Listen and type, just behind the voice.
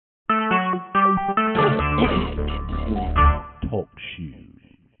Talk shoes.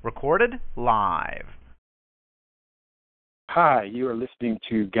 Recorded live. Hi, you are listening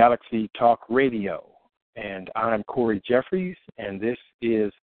to Galaxy Talk Radio, and I'm Corey Jeffries, and this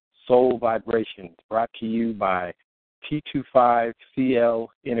is Soul Vibrations, brought to you by T25CL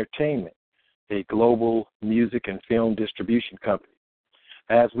Entertainment, a global music and film distribution company.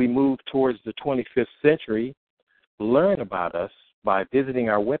 As we move towards the 25th century, learn about us by visiting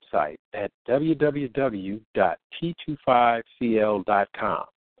our website at www.t25cl.com.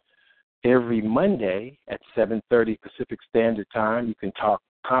 Every Monday at 7:30 Pacific Standard Time, you can talk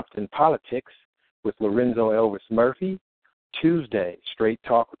Compton politics with Lorenzo Elvis Murphy. Tuesday, Straight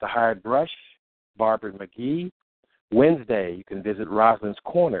Talk with the Hired Brush, Barbara McGee. Wednesday, you can visit Rosalind's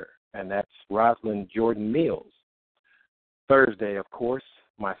Corner, and that's Rosalind Jordan Mills. Thursday, of course,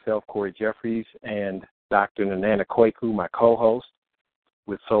 myself, Corey Jeffries, and Dr. Nana Kwaku, my co-host,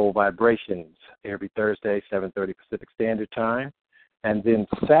 with Soul Vibrations, every Thursday, 7:30 Pacific Standard Time. And then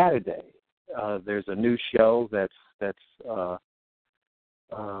Saturday, there's a new show that's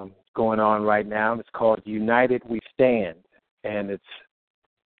going on right now. It's called United We Stand, and it's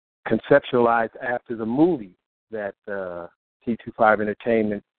conceptualized after the movie that T25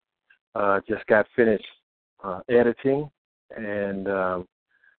 Entertainment just got finished editing, and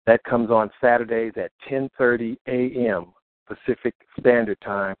that comes on Saturdays at 10:30 a.m. Pacific Standard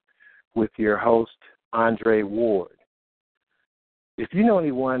Time with your host, Andre Ward. If you know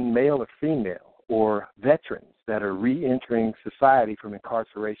anyone, male or female, or veterans that are re-entering society from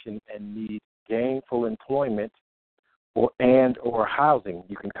incarceration and need gainful employment or housing,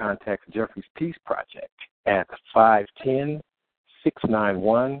 you can contact the Jeffries Peace Project at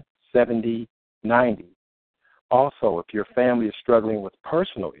 510-691-7090. Also, if your family is struggling with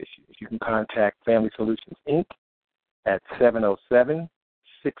personal issues, you can contact Family Solutions, Inc. at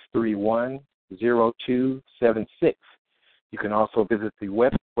 707-631-0276. You can also visit the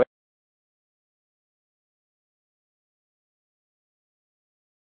website.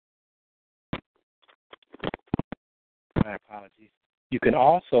 My apologies. You can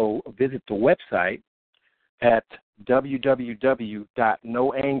also visit the website at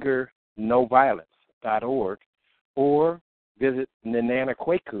www.noangernoviolence.org or visit Nana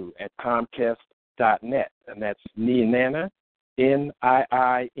Kwaku at Comcast.net, and that's Nana, Niiana,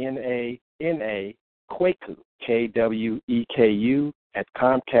 Kwaku, Kweku, at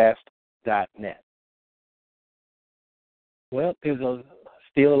Comcast.net. Well, there's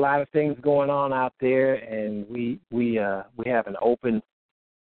still a lot of things going on out there, and we have an open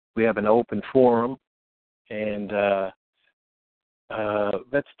forum, and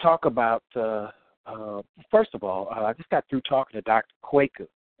let's talk about. First of all, I just got through talking to Dr. Kwaku,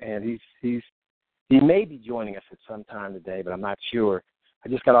 and he may be joining us at some time today, but I'm not sure. I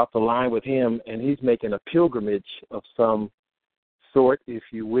just got off the line with him, and he's making a pilgrimage of some sort,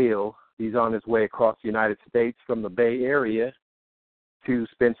 if you will. He's on his way across the United States from the Bay Area to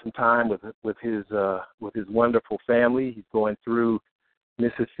spend some time with his wonderful family. He's going through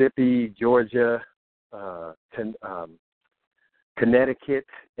Mississippi, Georgia, Connecticut,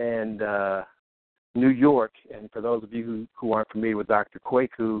 and New York. And for those of you who aren't familiar with Dr.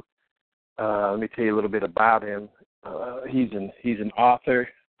 Kwaku, let me tell you a little bit about him. He's an author,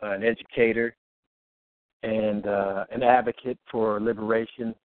 an educator, and an advocate for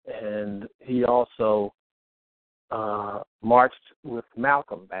liberation. And he also marched with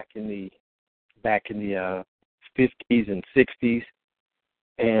Malcolm back in the 50s and 60s.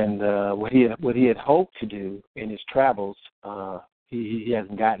 And what he had hoped to do in his travels, he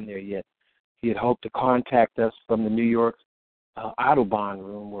hasn't gotten there yet. He had hoped to contact us from the New York Autobahn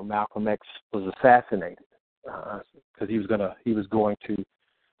room where Malcolm X was assassinated, because he was going to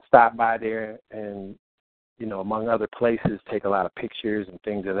stop by there and, among other places, take a lot of pictures and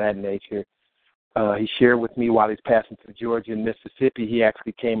things of that nature. He shared with me while he's passing through Georgia and Mississippi, he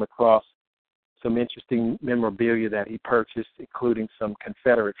actually came across some interesting memorabilia that he purchased, including some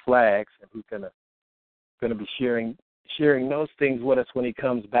Confederate flags, and he's going to be sharing those things with us when he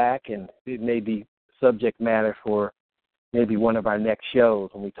comes back, and it may be subject matter for maybe one of our next shows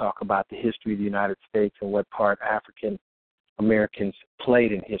when we talk about the history of the United States and what part African Americans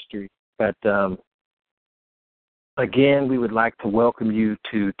played in history. But again, we would like to welcome you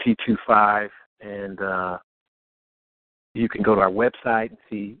to T25, and you can go to our website and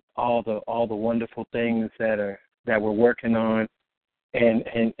see all the wonderful things that we're working on,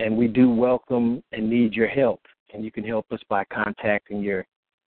 and we do welcome and need your help. And you can help us by contacting your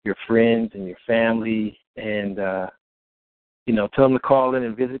friends and your family, and tell them to call in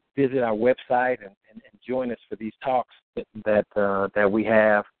and visit our website and join us for these talks that we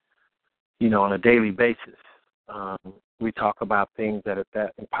have. on a daily basis. We talk about things that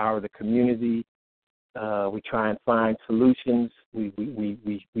empower the community. We try and find solutions.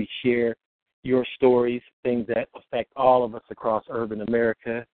 We share your stories, things that affect all of us across urban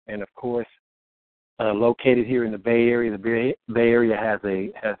America, and of course, located here in the Bay Area. The Bay Area has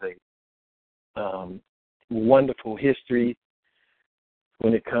a wonderful history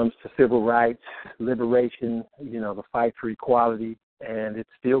when it comes to civil rights, liberation, the fight for equality, and it's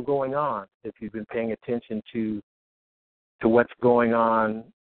still going on. If you've been paying attention to what's going on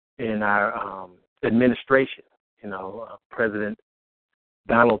in our administration, President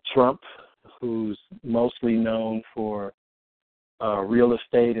Donald Trump, who's mostly known for real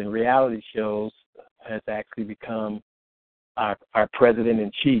estate and reality shows, has actually become our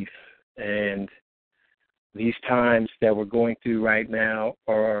president-in-chief. And these times that we're going through right now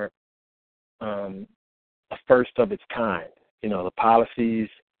are a first of its kind. The policies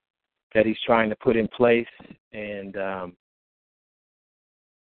that he's trying to put in place and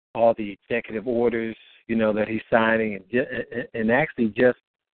all the executive orders, that he's signing, and actually just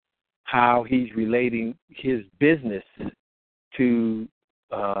how he's relating his business to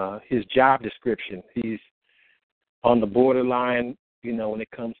his job description. He's on the borderline, when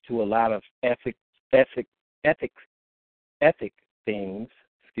it comes to a lot of ethic things.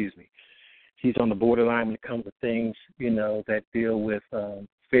 Excuse me. He's on the borderline when it comes to things, that deal with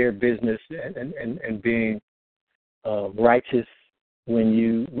fair business and being righteous when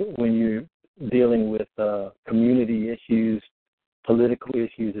you're dealing with community issues, political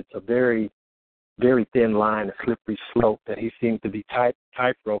issues. It's a very, very thin line, a slippery slope that he seems to be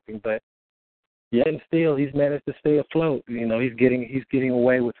tight-roping, but yet and still he's managed to stay afloat. He's getting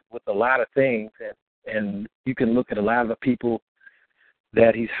away with a lot of things, and you can look at a lot of the people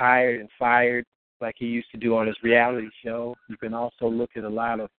that he's hired and fired like he used to do on his reality show. You can also look at a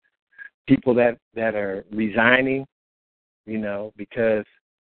lot of people that are resigning, because,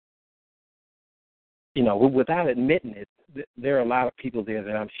 without admitting it, there are a lot of people there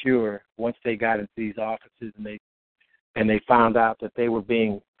that I'm sure once they got into these offices and they found out that they were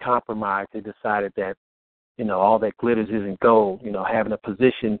being compromised, they decided that, all that glitters isn't gold. Having a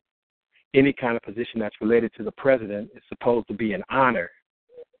position, any kind of position that's related to the president is supposed to be an honor.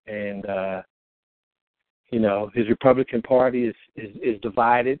 And, his Republican Party is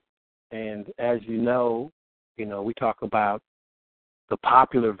divided. And as we talk about the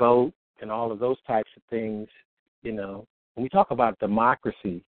popular vote and all of those types of things. When we talk about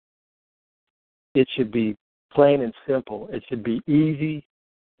democracy, it should be plain and simple. It should be easy.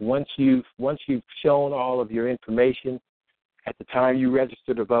 Once you've shown all of your information at the time you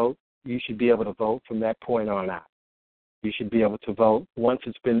register to vote, you should be able to vote from that point on out. You should be able to vote once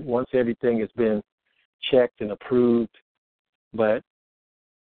everything has been checked and approved. But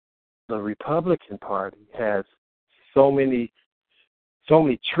the Republican Party has so many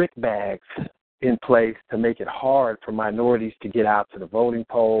trick bags in place to make it hard for minorities to get out to the voting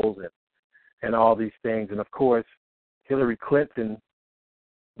polls and all these things. And, of course, Hillary Clinton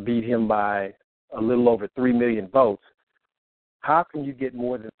beat him by a little over 3 million votes. How can you get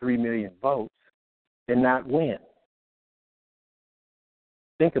more than 3 million votes and not win?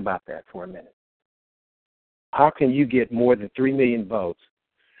 Think about that for a minute. How can you get more than 3 million votes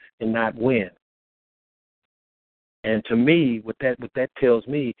and not win? And to me, what that tells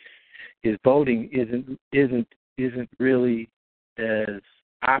me is voting isn't really as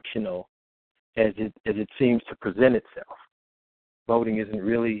optional as it seems to present itself. Voting isn't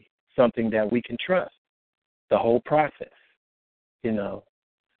really something that we can trust. The whole process,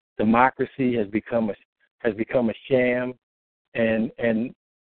 democracy has become a sham, and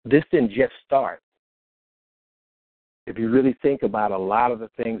this didn't just start. If you really think about a lot of the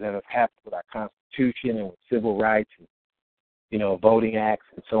things that have happened with our Constitution and with civil rights and, voting acts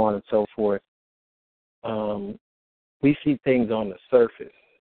and so on and so forth, we see things on the surface,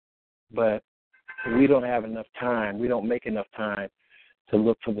 but we don't have enough time. We don't make enough time to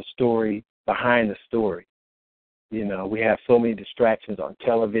look for the story behind the story. We have so many distractions on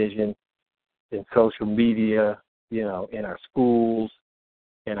television, in social media, in our schools,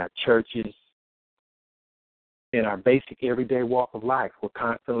 in our churches, in our basic everyday walk of life. We're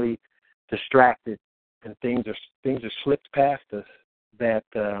constantly distracted, and things are slipped past us that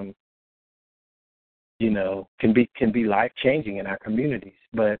can be life changing in our communities.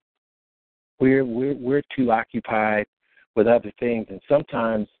 But we're too occupied with other things, and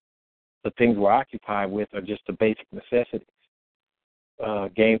sometimes the things we're occupied with are just the basic necessities: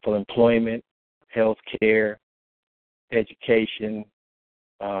 gainful employment, health care, education,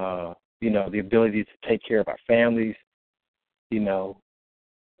 the ability to take care of our families,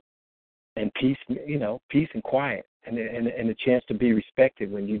 peace, peace and quiet, and a chance to be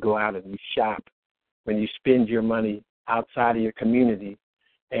respected when you go out and you shop, when you spend your money outside of your community,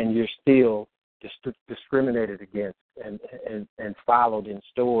 and you're still discriminated against and followed in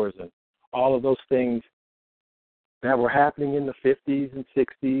stores, and all of those things that were happening in the 50s and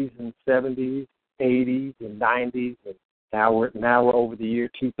 60s and 70s, 80s and 90s, and now we're over the year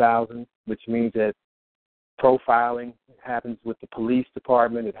 2000, which means that profiling happens with the police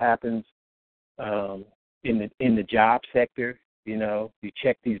department. It happens in the job sector. You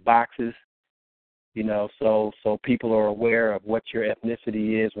check these boxes. So people are aware of what your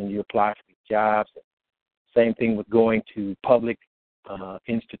ethnicity is when you apply for these jobs. Same thing with going to public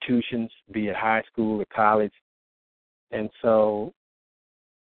institutions, be it high school or college. And so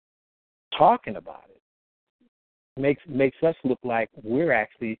talking about it makes us look like we're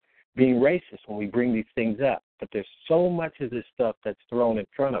actually being racist when we bring these things up. But there's so much of this stuff that's thrown in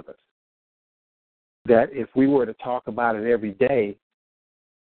front of us that if we were to talk about it every day,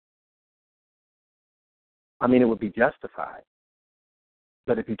 it would be justified.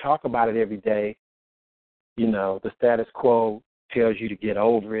 But if you talk about it every day, the status quo tells you to get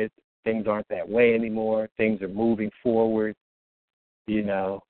over it. Things aren't that way anymore. Things are moving forward.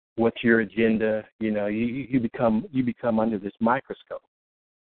 What's your agenda? You become under this microscope.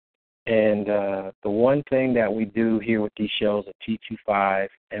 And the one thing that we do here with these shows at T25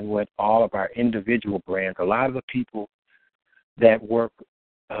 and with all of our individual brands, a lot of the people that work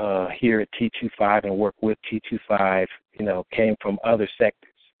here at T25 and work with T25, came from other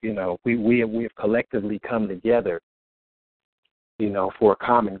sectors. We have collectively come together, for a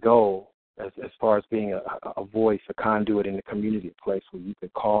common goal as far as being a voice, a conduit in the community, a place where you can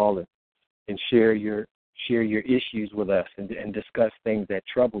call and share your issues with us and discuss things that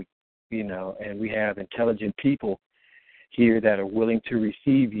trouble you. And we have intelligent people here that are willing to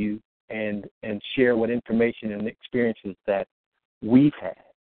receive you and share what information and experiences that we've had.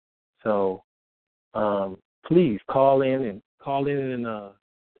 So please call in and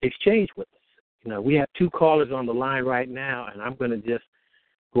exchange with us. We have 2 callers on the line right now, and I'm going to just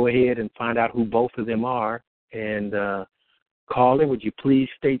go ahead and find out who both of them are. And caller, would you please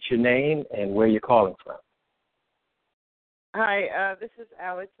state your name and where you're calling from? Hi, this is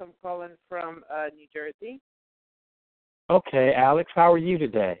Alex. I'm calling from New Jersey. Okay, Alex, how are you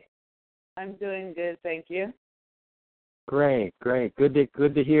today? I'm doing good, thank you. Great. Good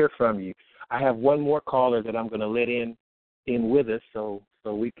to hear from you. I have one more caller that I'm going to let in with us so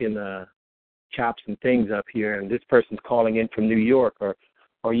we can chop some things up here. And this person's calling in from New York.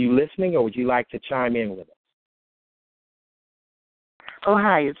 Are you listening, or would you like to chime in with us? Oh,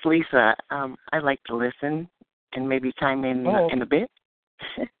 hi, it's Lisa. I'd like to listen and maybe chime in in a bit.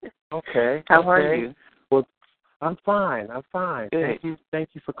 Okay. How are you? Well, I'm fine. Good. Thank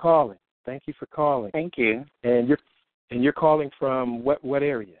you for calling. Thank you. And you're calling from what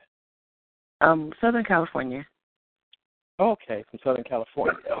area? Southern California. Okay, from Southern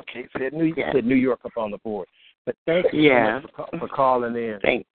California. Okay, so you said New York up on the board. But thank you so much for calling in.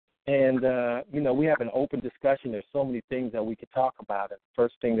 Thanks. And we have an open discussion. There's so many things that we could talk about. And the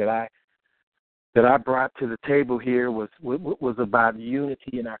first thing that I brought to the table here was about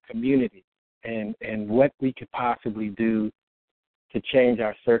unity in our community and what we could possibly do to change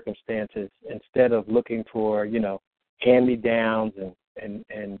our circumstances instead of looking for, hand-me-downs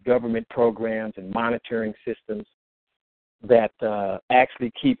and government programs and monitoring systems that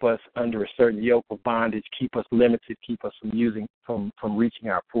actually keep us under a certain yoke of bondage, keep us limited, keep us from reaching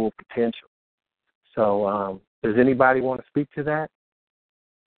our full potential. So does anybody want to speak to that?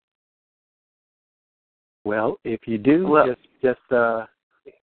 Well, if you do, just go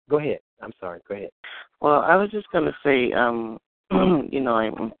ahead. I'm sorry. Go ahead. Well, I was just going to say,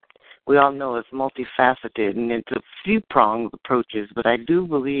 we all know it's multifaceted and it's a few-pronged approaches, but I do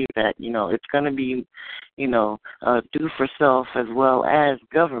believe that, it's going to be, do for self as well as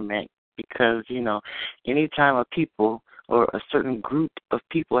government because, anytime a people or a certain group of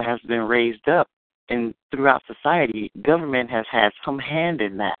people has been raised up and throughout society, government has had some hand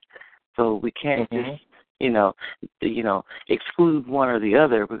in that. So we can't just exclude one or the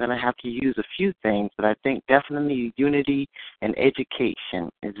other. We're going to have to use a few things, but I think definitely unity and education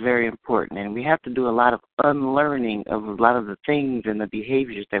is very important. And we have to do a lot of unlearning of a lot of the things and the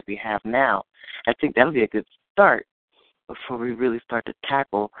behaviors that we have now. I think that'll be a good start before we really start to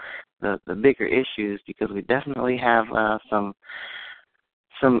tackle the bigger issues because we definitely have some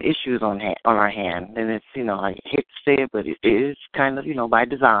issues on our hand. And it's, I hate to say it, but it is kind of, by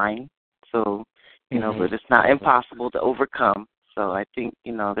design. So, but it's not impossible to overcome. So I think,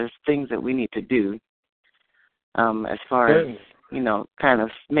 there's things that we need to do as far as, kind of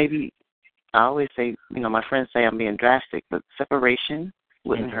maybe I always say, my friends say I'm being drastic, but separation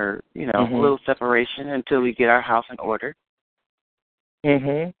wouldn't hurt, a little separation until we get our house in order.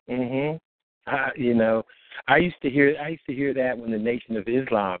 I used to hear that when the Nation of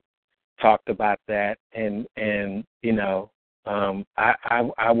Islam talked about that, and I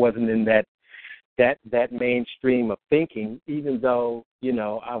wasn't in that mainstream of thinking, even though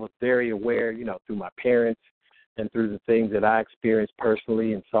I was very aware, through my parents and through the things that I experienced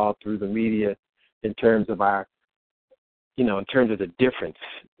personally and saw through the media, in terms of in terms of the difference,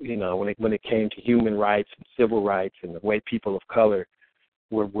 when it came to human rights and civil rights and the way people of color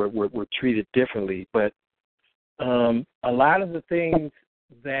were treated differently. But a lot of the things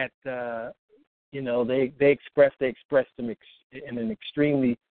that they expressed them in an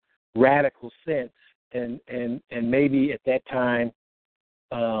extremely radical sense, and maybe at that time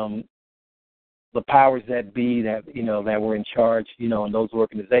the powers that be that that were in charge in those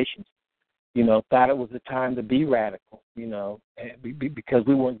organizations thought it was the time to be radical, because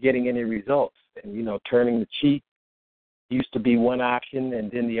we weren't getting any results, and turning the cheek used to be one option,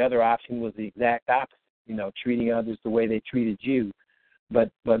 and then the other option was the exact opposite, treating others the way they treated you.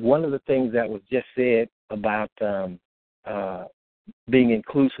 But one of the things that was just said about being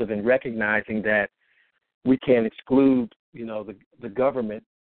inclusive and recognizing that we can't exclude, the government,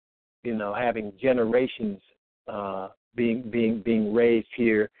 having generations being raised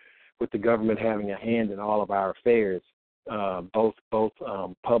here, with the government having a hand in all of our affairs, both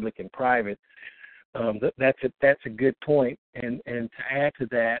public and private. That's a good point. And to add to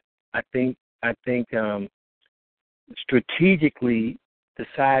that, I think strategically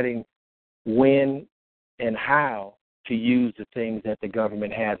deciding when and how to use the things that the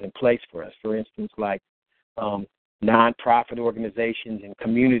government has in place for us. For instance, like nonprofit organizations and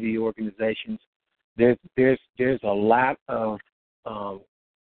community organizations. There's a lot of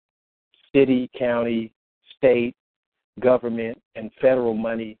city, county, state, government, and federal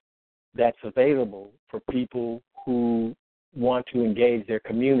money that's available for people who want to engage their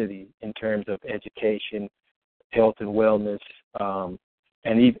community in terms of education, health and wellness,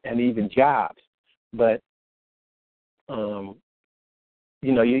 and even jobs. But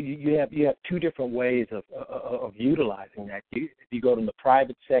you have two different ways of utilizing that. If you go to the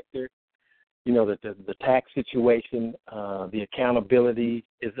private sector, the tax situation, the accountability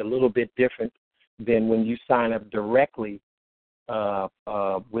is a little bit different than when you sign up directly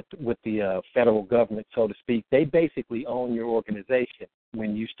with the federal government, so to speak. They basically own your organization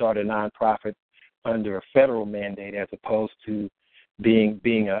when you start a nonprofit under a federal mandate, as opposed to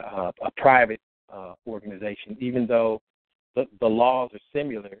being a private organization, even though the laws are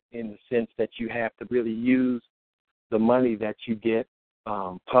similar in the sense that you have to really use the money that you get,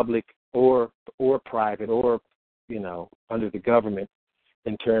 public or private, or under the government,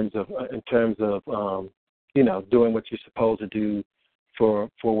 in terms of doing what you're supposed to do for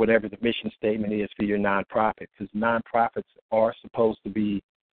whatever the mission statement is for your nonprofit, because nonprofits are supposed to be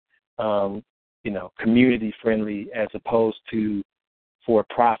community friendly, as opposed to for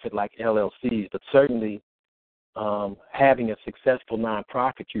profit like LLCs. But certainly having a successful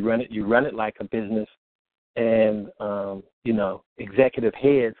nonprofit, you run it like a business, and executive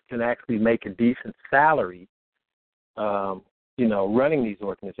heads can actually make a decent salary running these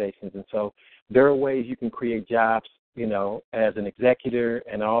organizations. And so there are ways you can create jobs as an executor,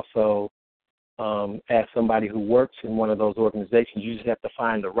 and also as somebody who works in one of those organizations. You just have to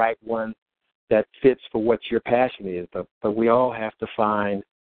find the right one that fits for what your passion is. But we all have to find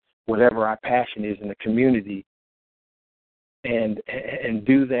whatever our passion is in the community, and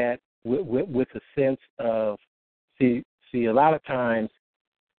do that with a sense of, see, a lot of times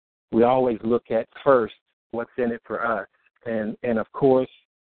we always look at first what's in it for us. And of course,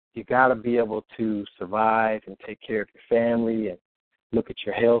 you got to be able to survive and take care of your family and look at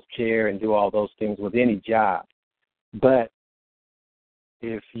your health care and do all those things with any job. But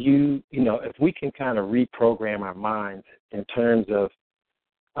if if we can kind of reprogram our minds in terms of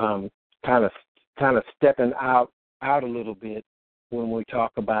kind of stepping out a little bit when we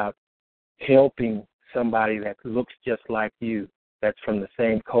talk about helping somebody that looks just like you, that's from the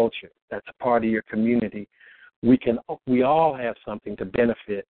same culture, that's a part of your community, we all have something to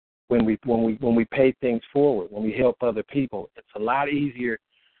benefit when we pay things forward, when we help other people. It's a lot easier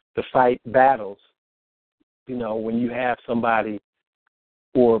to fight battles, when you have somebody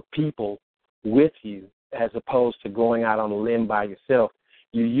or people with you, as opposed to going out on a limb by yourself.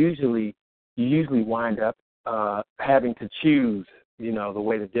 You usually wind up having to choose, the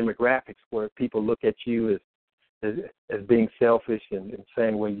way the demographics work. People look at you as being selfish and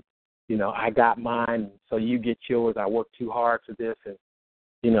saying, well, I got mine, so you get yours. I worked too hard for this.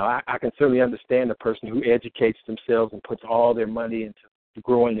 I can certainly understand the person who educates themselves and puts all their money into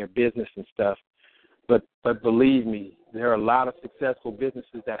growing their business and stuff. But believe me, there are a lot of successful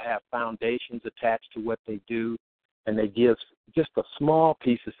businesses that have foundations attached to what they do, and they give just a small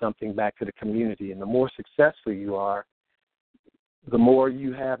piece of something back to the community. And the more successful you are, the more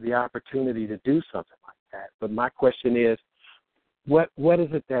you have the opportunity to do something like that. But my question is, what is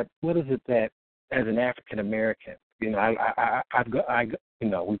it that as an African American, we've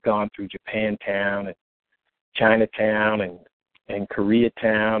gone through Japantown and Chinatown and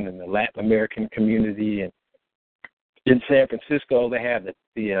Koreatown and the Latin American community, and in San Francisco they have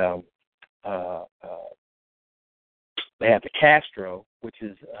the Castro, which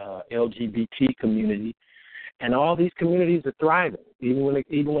is LGBT community, and all these communities are thriving. Even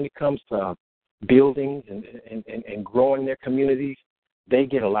when it comes to buildings and growing their communities, they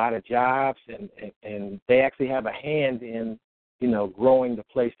get a lot of jobs, and they actually have a hand in growing the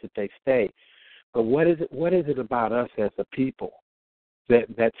place that they stay. But what is it about us as a people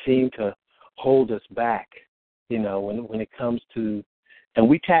that seem to hold us back? When it comes to, and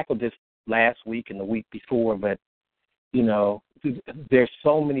we tackled this last week and the week before, but there's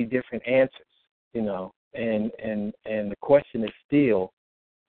so many different answers, and the question is still,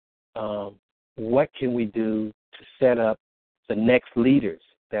 what can we do to set up the next leaders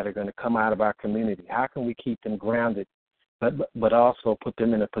that are going to come out of our community? How can we keep them grounded, but also put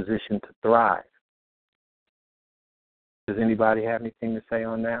them in a position to thrive? Does anybody have anything to say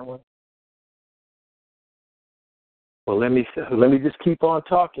on that one? Well, let me just keep on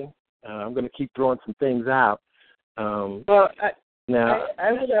talking. I'm going to keep throwing some things out. I would go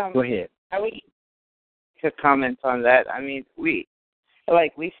ahead. I would to comment on that. I mean, we,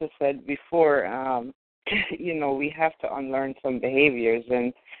 like Lisa said before, we have to unlearn some behaviors,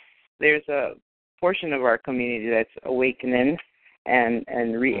 and there's a portion of our community that's awakening and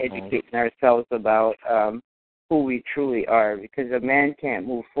re-educating ourselves about who we truly are, because a man can't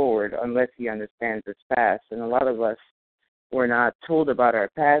move forward unless he understands his past. And a lot of us were not told about our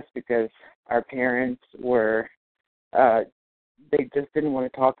past because our parents were, they just didn't want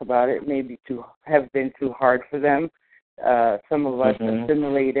to talk about it, maybe have been too hard for them. Some of us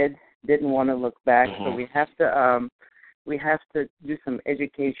assimilated, didn't want to look back. So we have to do some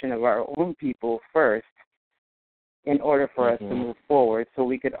education of our own people first in order for us to move forward, so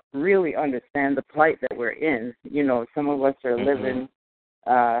we could really understand the plight that we're in. Some of us are living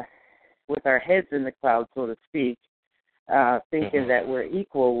with our heads in the clouds, so to speak, thinking that we're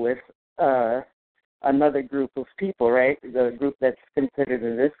equal with another group of people, right? The group that's considered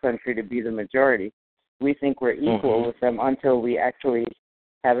in this country to be the majority. We think we're equal with them until we actually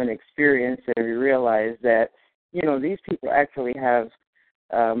have an experience and we realize that, these people actually have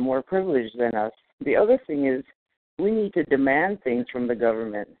more privilege than us. The other thing is, we need to demand things from the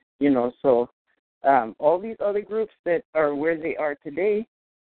government, so all these other groups that are where they are today,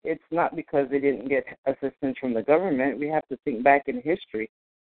 it's not because they didn't get assistance from the government. We have to think back in history.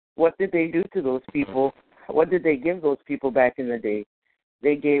 What did they do to those people? What did they give those people back in the day?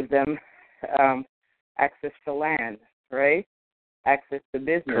 They gave them access to land, right? Access to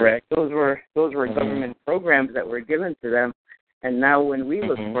business. Correct. Those were government programs that were given to them. And now when we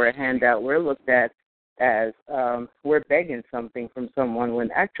look for a handout, we're looked at as we're begging something from someone,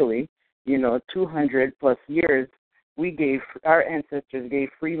 when actually, 200 plus years, our ancestors gave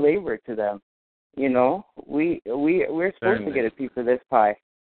free labor to them. We're supposed to get a piece of this pie.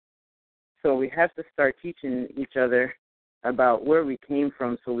 So we have to start teaching each other about where we came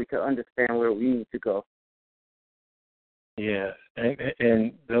from, so we can understand where we need to go. Yeah,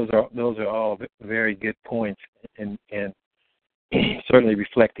 and those are all very good points, and certainly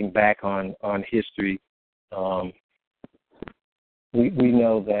reflecting back on history, we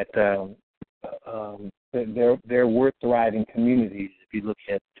know that there were thriving communities. If you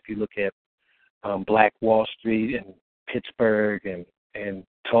look at Black Wall Street and Pittsburgh and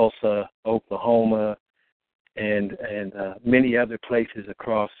Tulsa, Oklahoma, and many other places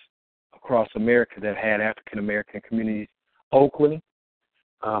across America that had African American communities. Oakland,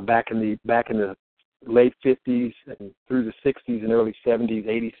 back in the late 50s and through the 60s and early 70s,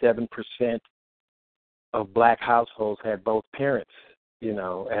 87% of Black households had both parents,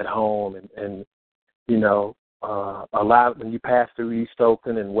 at home, and a lot when you pass through East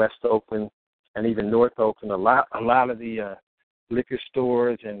Oakland and West Oakland and even North Oakland, a lot of the liquor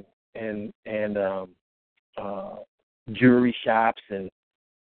stores and jewelry shops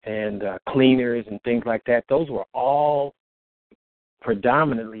and cleaners and things like that, those were all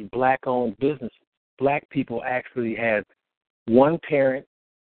predominantly Black-owned businesses. Black people actually had one parent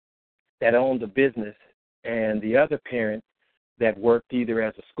that owned the business, and the other parent that worked either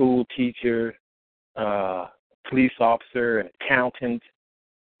as a school teacher, police officer, an accountant,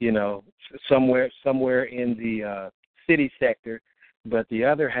 somewhere in the city sector, but the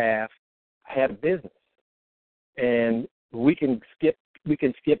other half had a business. And we can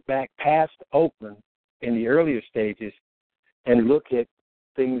skip back past Oakland in the earlier stages and look at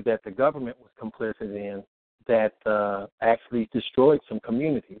things that the government was complicit in that actually destroyed some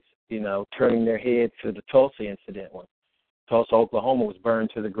communities, turning their head to the Tulsa incident when Tulsa, Oklahoma was burned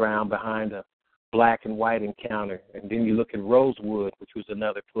to the ground behind a black and white encounter. And then you look at Rosewood, which was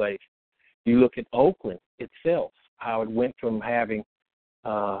another place. You look at Oakland itself, how it went from having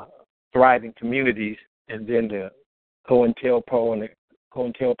thriving communities, and then the COINTELPRO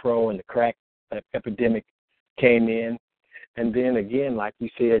and the crack epidemic came in. And then again, like you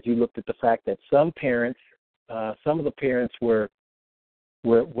said, you looked at the fact that some of the parents were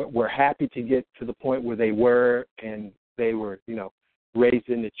happy to get to the point where they were, and they were, raised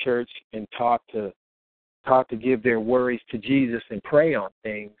in the church and taught to give their worries to Jesus and pray on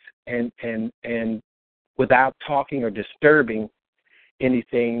things, and without talking or disturbing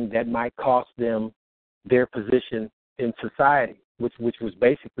anything that might cost them their position in society, which was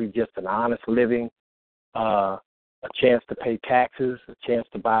basically just an honest living, a chance to pay taxes, a chance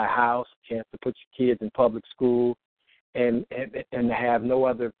to buy a house, a chance to put your kids in public school, and to have no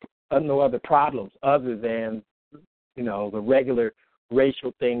other problems other than the regular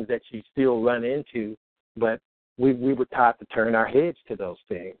racial things that you still run into. But we were taught to turn our heads to those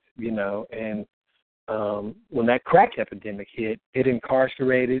things, and when that crack epidemic hit, it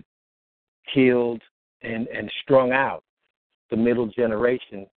incarcerated, killed, and strung out the middle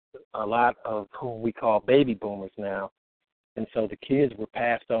generation, a lot of whom we call baby boomers now. And so the kids were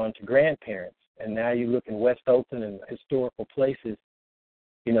passed on to grandparents. And now you look in West Oakland and historical places,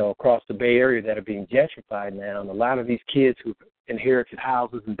 across the Bay Area that are being gentrified now. And a lot of these kids who've inherited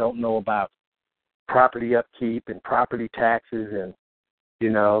houses and don't know about property upkeep and property taxes, and,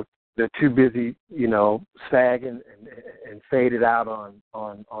 they're too busy, sagging and faded out on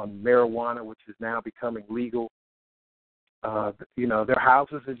marijuana, which is now becoming legal. Their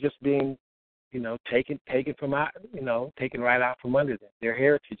houses are just being, taken from out, taken right out from under them. Their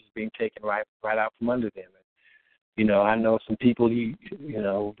heritage is being taken right out from under them. And, I know some people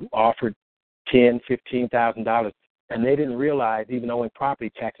offered $10,000-$15,000, and they didn't realize, even owing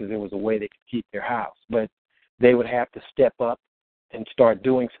property taxes, there was a way they could keep their house. But they would have to step up and start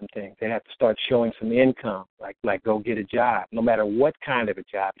doing some things. They have to start showing some income, like go get a job, no matter what kind of a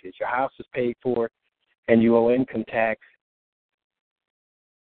job it is. Your house is paid for, and you owe income tax.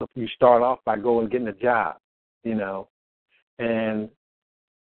 So you start off by going and getting a job, and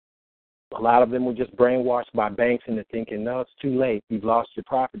a lot of them were just brainwashed by banks into thinking, no, it's too late. You've lost your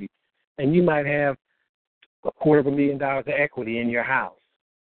property. And you might have $250,000 of equity in your house,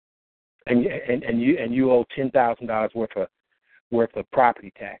 and you owe $10,000 worth of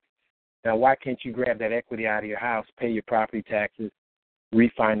property tax. Now, why can't you grab that equity out of your house, pay your property taxes,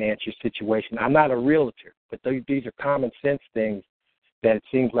 refinance your situation? I'm not a realtor, but these are common sense things that it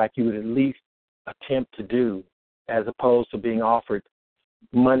seems like you would at least attempt to do, as opposed to being offered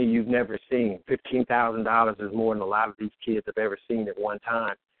money you've never seen. $15,000 is more than a lot of these kids have ever seen at one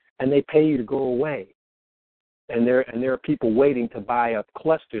time, and they pay you to go away. And there are people waiting to buy up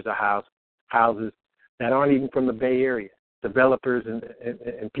clusters of houses that aren't even from the Bay Area. Developers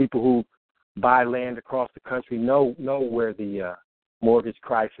and people who buy land across the country know where the mortgage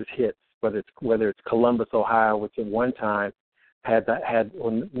crisis hits. Whether it's Columbus, Ohio, which at one time had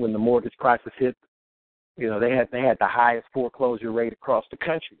when the mortgage crisis hit, they had the highest foreclosure rate across the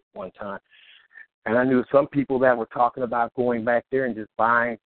country at one time. And I knew some people that were talking about going back there and just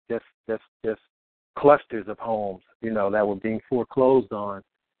buying just clusters of homes, that were being foreclosed on.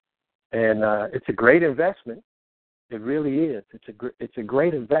 And it's a great investment. It really is. It's a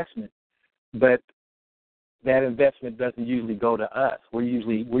great investment, but that investment doesn't usually go to us. We're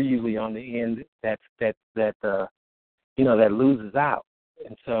usually on the end that loses out.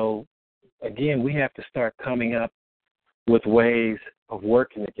 And so again, we have to start coming up with ways of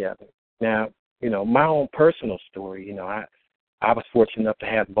working together. Now, my own personal story. I was fortunate enough to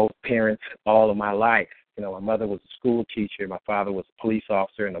have both parents all of my life. My mother was a school teacher, my father was a police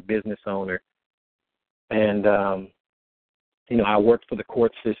officer and a business owner, and I worked for the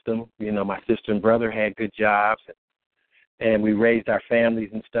court system. My sister and brother had good jobs, and we raised our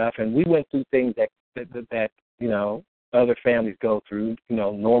families and stuff. And we went through things that other families go through.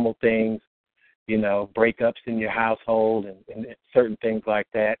 Normal things, breakups in your household and certain things like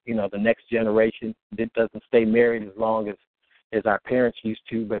that. The next generation doesn't stay married as long as our parents used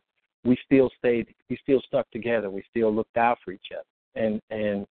to. But we still stuck together. We still looked out for each other.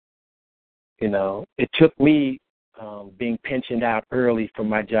 And you know, it took me being pensioned out early from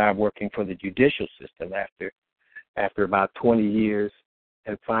my job working for the judicial system after about 20 years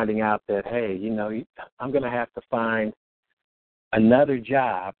and finding out that, hey, you know, I'm going to have to find another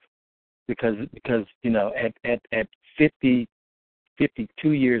job because you know, at 50,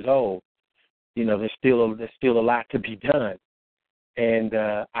 52 years old, you know, there's still a lot to be done. And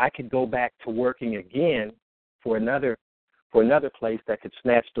I could go back to working again for another place that could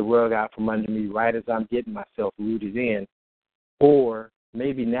snatch the rug out from under me right as I'm getting myself rooted in, or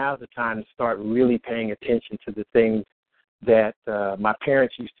maybe now's the time to start really paying attention to the things that my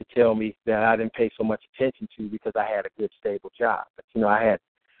parents used to tell me that I didn't pay so much attention to because I had a good, stable job. But, you know, I had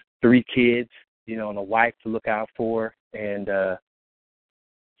 3 kids, you know, and a wife to look out for, and,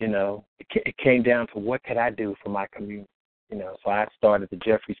 you know, it came down to what could I do for my community, you know. So I started the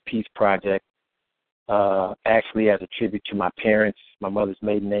Jeffries Peace Project, actually as a tribute to my parents. My mother's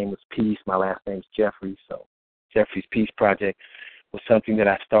maiden name was Peace. My last name is Jeffries. So Jeffries Peace Project was something that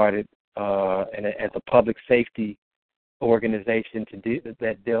I started as a public safety organization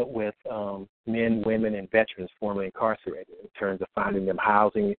that dealt with men, women, and veterans formerly incarcerated in terms of finding them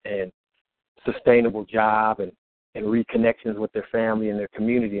housing and sustainable job and reconnections with their family and their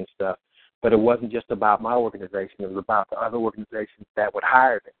community and stuff. But it wasn't just about my organization. It was about the other organizations that would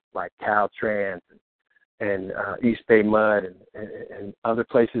hire them, like Caltrans and East Bay Mud and other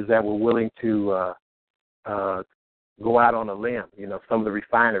places that were willing to go out on a limb. You know, some of the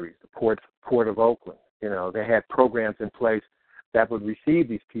refineries, the Port of Oakland. You know, they had programs in place that would receive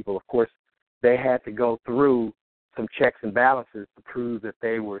these people. Of course, they had to go through some checks and balances to prove that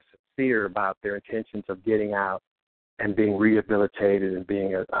they were sincere about their intentions of getting out and being rehabilitated and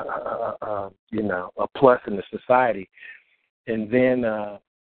being a plus in the society. And then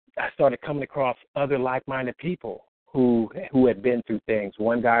I started coming across other like-minded people who had been through things.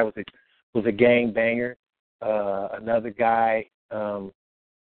 One guy was a gang banger. Another guy,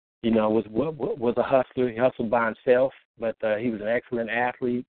 was a hustler. He hustled by himself, but he was an excellent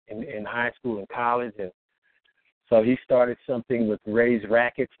athlete in high school and college, and so he started something with raised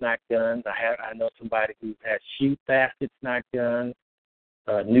rackets, not guns. I know somebody who has shoot baskets, not guns.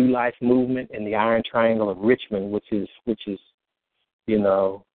 New Life Movement in the Iron Triangle of Richmond, which is you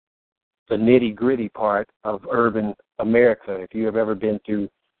know, the nitty gritty part of urban America. If you have ever been through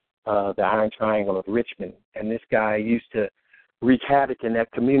the Iron Triangle of Richmond, and this guy used to wreak havoc in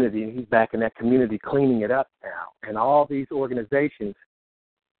that community, and he's back in that community cleaning it up now. And all these organizations,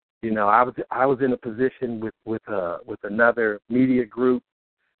 you know, I was in a position with another media group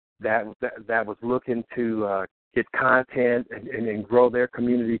that was looking to get content and grow their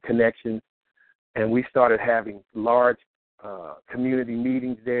community connections, and we started having large community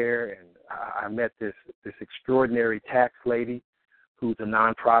meetings there. And I met this extraordinary tax lady who's a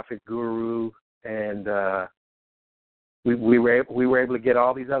nonprofit guru, and we were able to get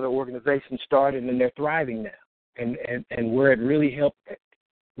all these other organizations started, and they're thriving now. And where it really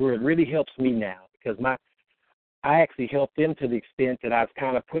helps me now, because I actually helped them to the extent that I was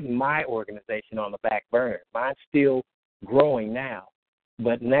kind of putting my organization on the back burner. Mine's still growing now,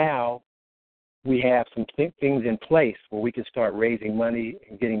 but now we have some things in place where we can start raising money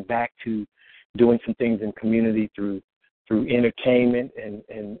and getting back to doing some things in community through entertainment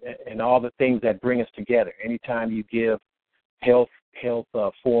and all the things that bring us together. Anytime you give health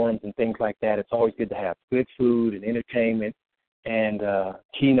forums and things like that, it's always good to have good food and entertainment and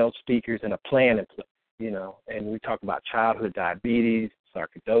keynote speakers and a plan in place, you know. And we talk about childhood diabetes,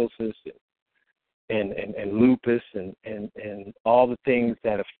 sarcoidosis, and lupus, and all the things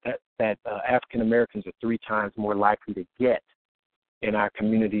that African Americans are 3 times more likely to get in our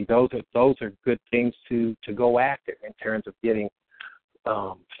community. Those are good things to go after in terms of getting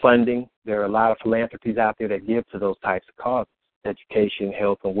funding. There are a lot of philanthropies out there that give to those types of causes: education,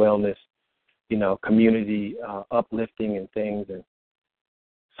 health and wellness, you know, community uplifting and things. And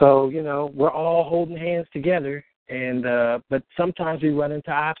so, you know, we're all holding hands together, and but sometimes we run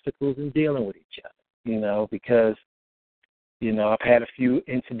into obstacles in dealing with each other, you know, because, you know, I've had a few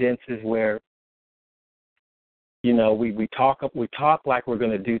incidences where, you know, we talk like we're going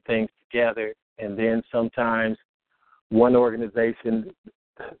to do things together, and then sometimes one organization,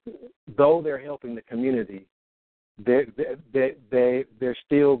 though they're helping the community, they're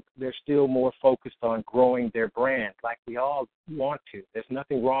still more focused on growing their brand, like we all want to. There's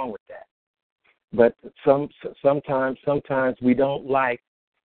nothing wrong with that. But sometimes we don't like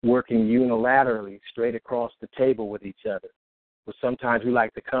working unilaterally straight across the table with each other. But sometimes we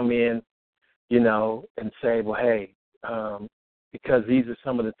like to come in, you know, and say, well, hey, because these are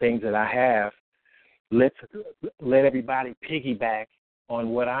some of the things that I have. Let everybody piggyback on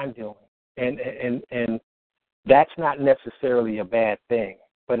what I'm doing, and that's not necessarily a bad thing.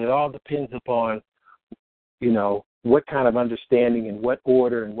 But it all depends upon, what kind of understanding and what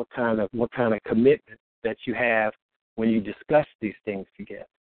order and what kind of commitment that you have when you discuss these things together,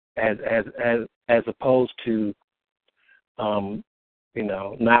 as opposed to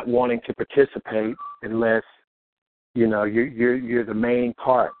not wanting to participate unless you're the main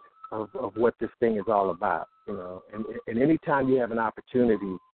part of what this thing is all about. And anytime you have an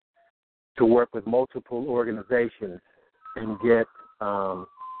opportunity to work with multiple organizations and get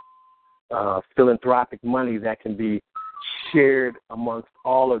philanthropic money that can be shared amongst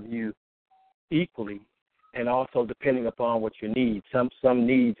all of you equally, and also depending upon what you need. Some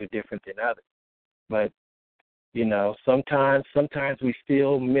needs are different than others, but sometimes we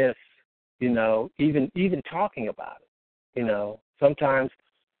still miss, even talking about it.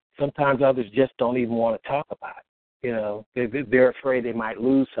 Sometimes others just don't even want to talk about it. They're afraid they might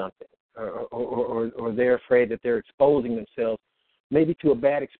lose something, or they're afraid that they're exposing themselves maybe to a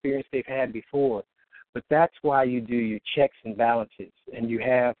bad experience they've had before. But that's why you do your checks and balances, and you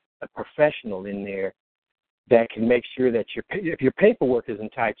have a professional in there that can make sure that if your paperwork isn't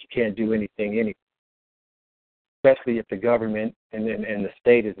tight, you can't do anything, especially if the government and the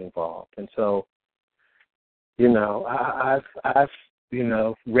state is involved. And so, I've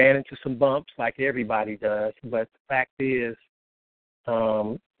ran into some bumps like everybody does, but the fact is,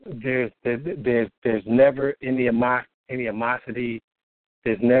 there's never any animosity,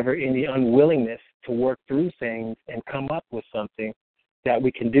 there's never any unwillingness to work through things and come up with something that we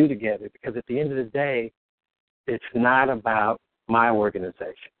can do together. Because at the end of the day, it's not about my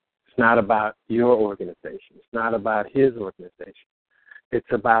organization. It's not about your organization. It's not about his organization. It's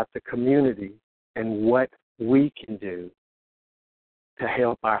about the community and what we can do to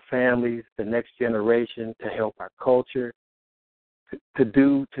help our families, the next generation, to help our culture, to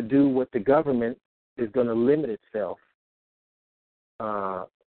do what the government is going to limit itself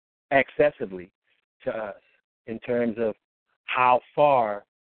excessively to us in terms of how far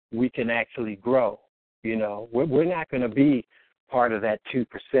we can actually grow. We're not going to be part of that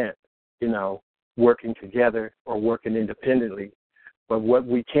 2%, working together or working independently. But what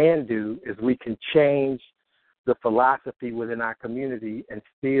we can do is we can change the philosophy within our community and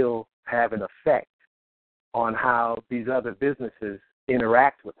still have an effect on how these other businesses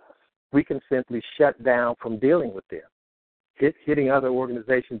interact with us. We can simply shut down from dealing with them. Hitting other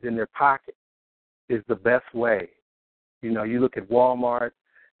organizations in their pocket is the best way. You look at Walmart,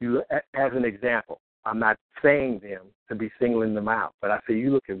 as an example. I'm not saying them to be singling them out, but I say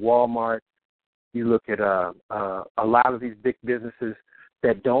you look at Walmart, you look at a lot of these big businesses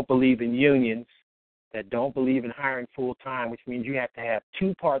that don't believe in unions, that don't believe in hiring full-time, which means you have to have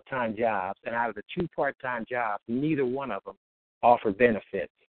 2 part-time jobs, and out of the 2 part-time jobs, neither one of them offer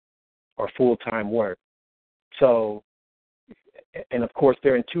benefits or full-time work. So, and of course,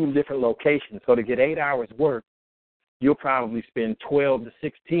 they're in 2 different locations. So to get 8 hours work, you'll probably spend 12 to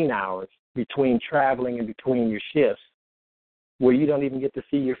 16 hours between traveling and between your shifts where you don't even get to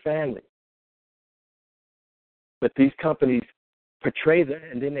see your family. But these companies portray that,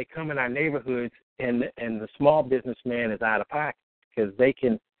 and then they come in our neighborhoods, and the small businessman is out of pocket because they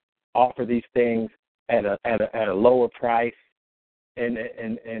can offer these things at a lower price, and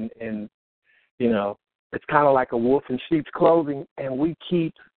it's kind of like a wolf in sheep's clothing, and we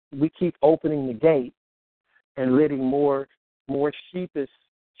keep opening the gate and letting more sheepish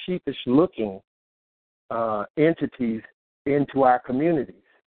looking entities into our communities.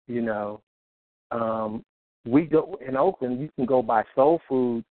 We go in Oakland, you can go buy soul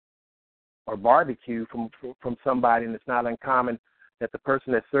food or barbecue from somebody, and it's not uncommon that the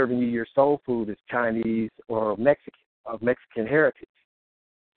person that's serving you your soul food is Chinese or Mexican, of Mexican heritage.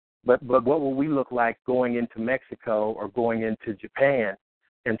 But what will we look like going into Mexico or going into Japan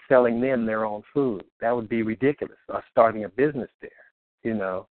and selling them their own food? That would be ridiculous, us starting a business there,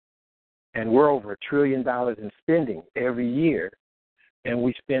 And we're over $1 trillion in spending every year, and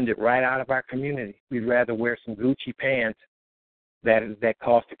we spend it right out of our community. We'd rather wear some Gucci pants that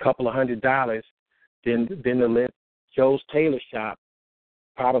cost a couple of $100s than to let Joe's Tailor Shop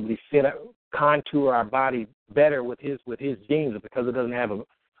probably contour our body better with his jeans, because it doesn't have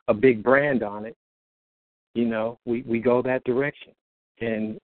a big brand on it. We go that direction,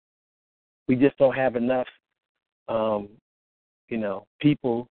 and we just don't have enough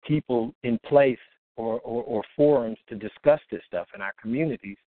people in place or forums to discuss this stuff in our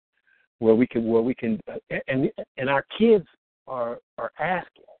communities where we can and our kids are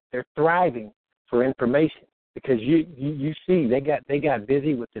asking, they're thriving for information. because you see they got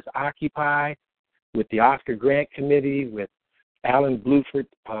busy with this Occupy, with the Oscar Grant Committee, with Alan Bluford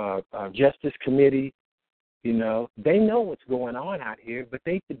Justice Committee. You know, they know what's going on out here, but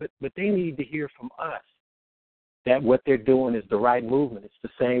they need to hear from us that what they're doing is the right movement. It's the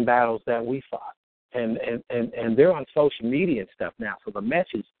same battles that we fought, and they're on social media and stuff now, so the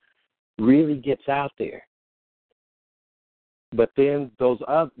message really gets out there. But then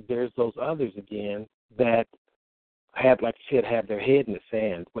there's those others again that have, like I said, have their head in the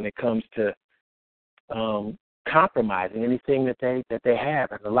sand when it comes to compromising anything that they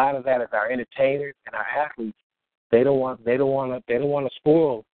have. And a lot of that is our entertainers and our athletes. They don't want to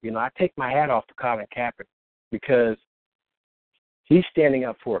spoil. You know, I take my hat off to Colin Kaepernick because he's standing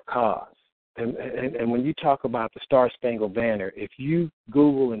up for a cause. And when you talk about the Star Spangled Banner, if you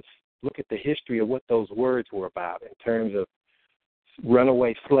Google and look at the history of what those words were about in terms of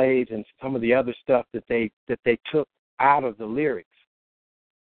runaway slaves and some of the other stuff that they took out of the lyrics,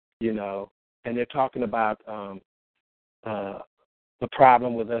 you know, and they're talking about the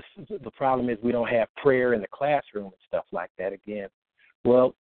problem with us. The problem is we don't have prayer in the classroom and stuff like that again.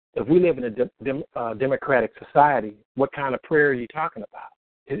 Well, if we live in a democratic society, what kind of prayer are you talking about?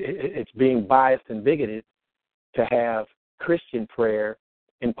 It's being biased and bigoted to have Christian prayer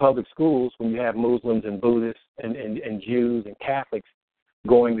in public schools when you have Muslims and Buddhists and Jews and Catholics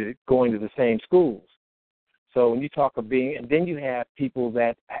going to the same schools. So when you talk of being, and then you have people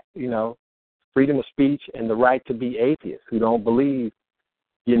that, you know, freedom of speech and the right to be atheists who don't believe,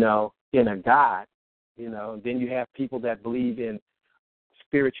 you know, in a God, you know. And then you have people that believe in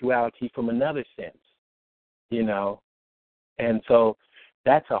spirituality from another sense, you know. And so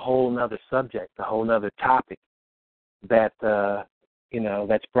that's a whole nother subject, a whole nother topic that, you know,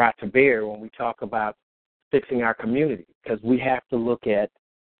 that's brought to bear when we talk about fixing our community, because we have to look at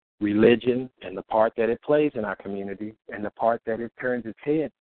religion and the part that it plays in our community and the part that it turns its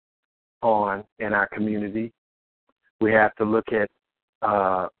head on in our community. We have to look at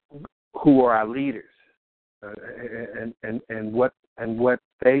who are our leaders and what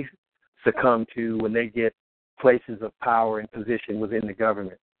they succumb to when they get places of power and position within the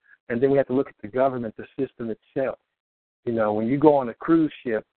government. And then we have to look at the government, the system itself. You know, when you go on a cruise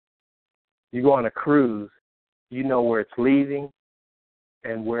ship, you go on a cruise, you know where it's leaving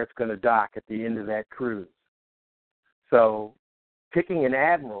and where it's going to dock at the end of that cruise. So picking an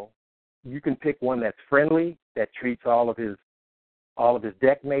admiral, you can pick one that's friendly, that treats all of his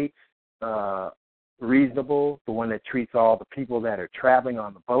deck mates reasonable, the one that treats all the people that are traveling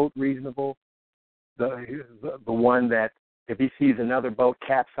on the boat reasonable, the one that if he sees another boat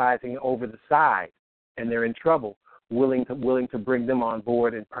capsizing over the side and they're in trouble, willing to bring them on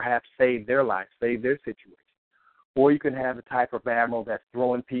board and perhaps save their life, save their situation. Or you can have the type of admiral that's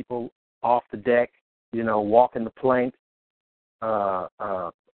throwing people off the deck, you know, walking the plank,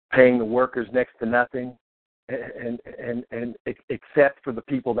 paying the workers next to nothing, and except for the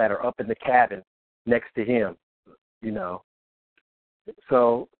people that are up in the cabin next to him, you know.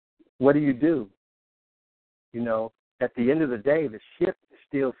 So what do? You know, at the end of the day, the ship is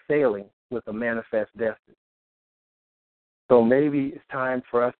still sailing with a manifest destiny. So maybe it's time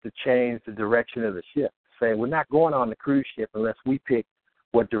for us to change the direction of the ship. Say we're not going on the cruise ship unless we pick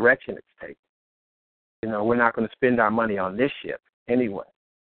what direction it's taking. You know, we're not going to spend our money on this ship anyway.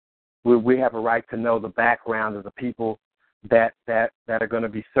 We have a right to know the background of the people that are going to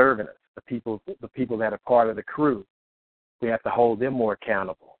be serving us, the people that are part of the crew. We have to hold them more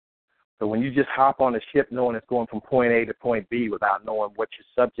accountable. So when you just hop on a ship knowing it's going from point A to point B without knowing what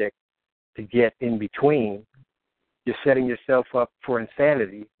you're subject to get in between, you're setting yourself up for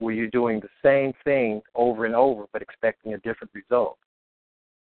insanity where you're doing the same thing over and over but expecting a different result.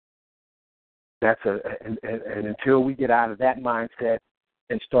 And until we get out of that mindset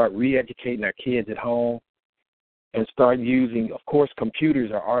and start re-educating our kids at home and start using, of course,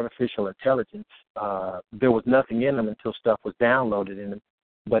 computers are artificial intelligence. There was nothing in them until stuff was downloaded in them.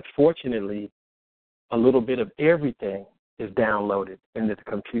 But fortunately, a little bit of everything is downloaded into the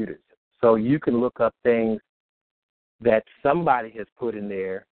computers. So you can look up things that somebody has put in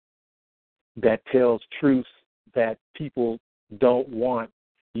there that tells truths that people don't want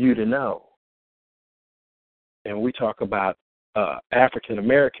you to know. And we talk about African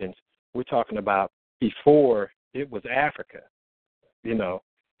Americans, we're talking about before it was Africa, you know,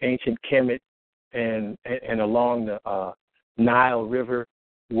 ancient Kemet and along the Nile River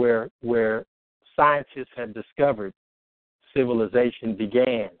where scientists had discovered civilization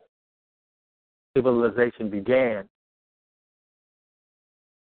began. Civilization began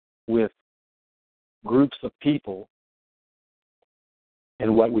with groups of people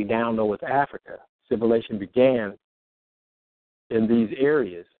in what we now know as Africa. civilization began in these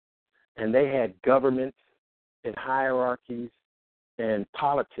areas, and they had governments and hierarchies and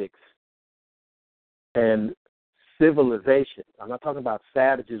politics and civilization. I'm not talking about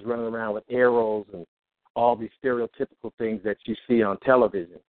savages running around with arrows and all these stereotypical things that you see on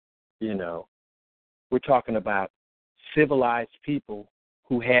television. You know, we're talking about civilized people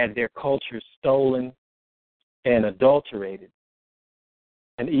who had their culture stolen and adulterated,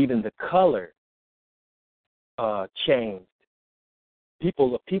 and even the color changed.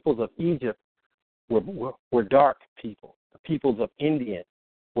 Peoples of Egypt were dark people. The peoples of India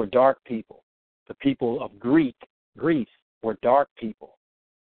were dark people. The people of Greece were dark people.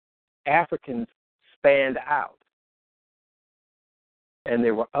 Africans spanned out, and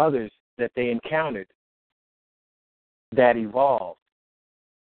there were others that they encountered that evolved,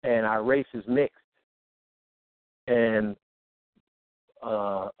 and our races mixed. And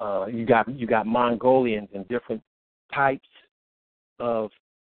you got Mongolians and different types of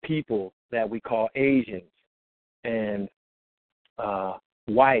people that we call Asians and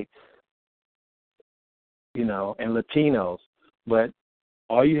whites, you know, and Latinos. But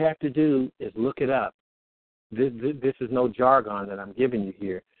all you have to do is look it up. This is no jargon that I'm giving you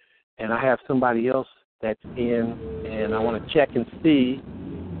here. And I have somebody else that's in, and I want to check and see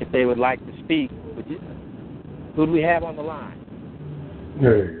if they would like to speak. Who do we have on the line?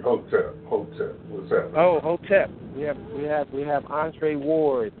 Hey, Hotep. What's happening? Oh, Hotep. We have Andre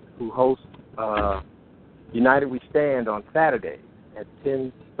Ward, who hosts United We Stand on Saturday at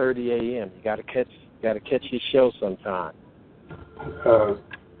 10:30 a.m. You gotta catch his show sometime.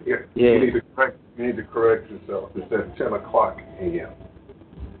 Yeah. You need to correct yourself. It's at 10 o'clock a.m.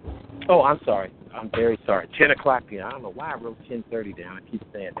 Oh, I'm sorry. I'm very sorry. 10 o'clock p.m. I don't know why I wrote 10:30 down. I keep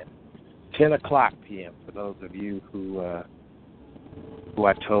saying that. 10 o'clock p.m. for those of you who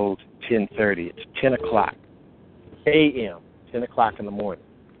I told 10:30. It's 10 o'clock a.m. 10 o'clock in the morning,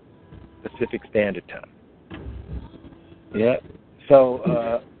 Pacific Standard Time. Yeah. So,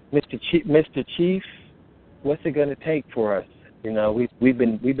 Mr. Chief, what's it going to take for us? You know, we've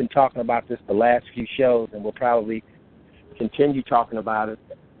been talking about this the last few shows, and we'll probably continue talking about it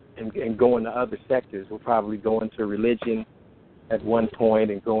and go into other sectors. We'll probably go into religion at one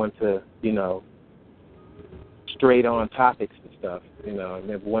point and go into, you know, straight on topics and stuff, you know. And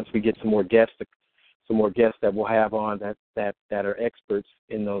then once we get some more guests that we'll have on that are experts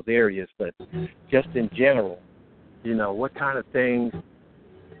in those areas. But just in general, you know, what kind of things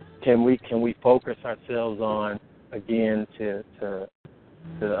can we focus ourselves on again to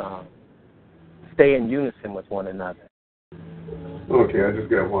stay in unison with one another? Okay, I just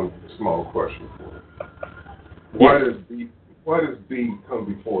got one small question for you. Why does B come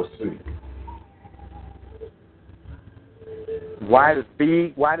before C? Why does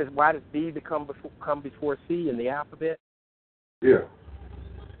B come before C in the alphabet? Yeah.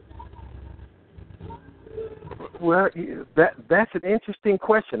 Well, that's an interesting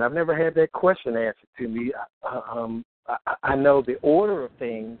question. I've never had that question answered to me. I know the order of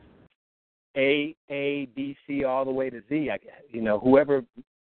things, A, B, C, all the way to Z. You know, whoever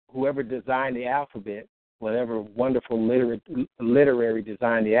designed the alphabet, whatever wonderful literary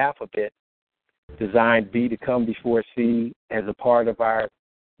designed the alphabet, designed B to come before C as a part of our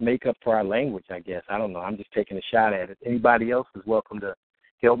makeup for our language, I guess. I don't know. I'm just taking a shot at it. Anybody else is welcome to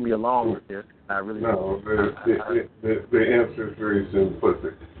help me along with this. The answer is very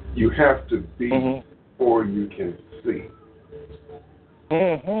simplistic. You have to be before you can see.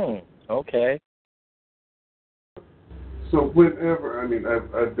 Okay. So whenever,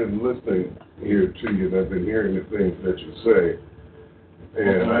 I've been listening here to you, and I've been hearing the things that you say,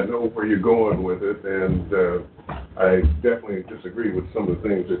 and I know where you're going with it, and I definitely disagree with some of the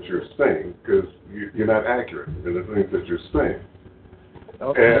things that you're saying, because you're not accurate in the things that you're saying.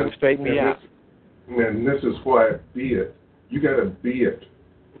 Okay, straighten me out. And this is why you got to be it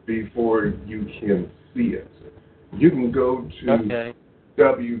before you can see it. You can go to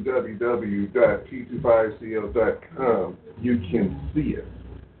www.t25cl.com. You can see it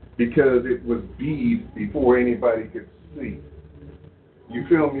because it was bead before anybody could see. You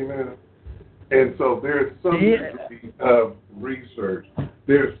feel me, man? And so there's some degree of research.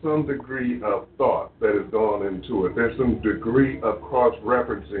 There's some degree of thought that has gone into it. There's some degree of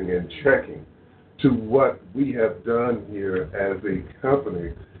cross-referencing and checking to what we have done here as a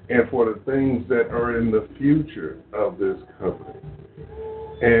company and for the things that are in the future of this company.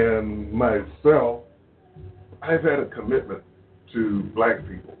 And myself, I've had a commitment to black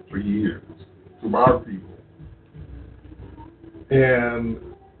people for years, to our people. And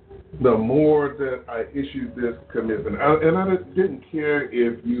the more that I issued this commitment. And I didn't care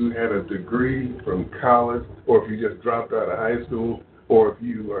if you had a degree from college or if you just dropped out of high school or if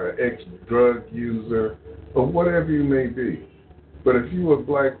you are an ex-drug user or whatever you may be. But if you were a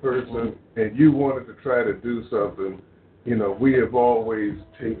black person and you wanted to try to do something, you know, we have always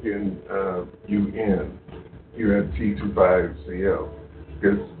taken you in here at T25CL.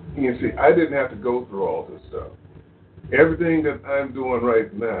 Because, you see, I didn't have to go through all this stuff. Everything that I'm doing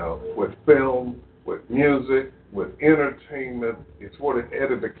right now with film, with music, with entertainment, it's for the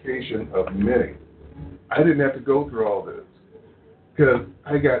edification of many. I didn't have to go through all this because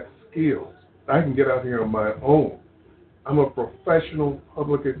I got skills. I can get out here on my own. I'm a professional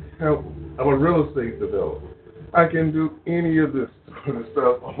public accountant. I'm a real estate developer. I can do any of this sort of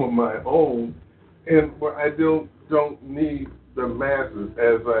stuff on my own, and where I don't need the masses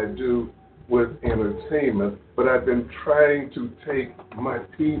as I do with entertainment, but I've been trying to take my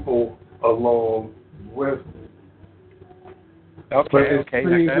people along with me. Okay.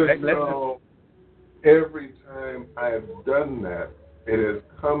 Every time I've done that, it has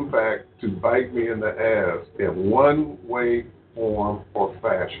come back to bite me in the ass in one way, form, or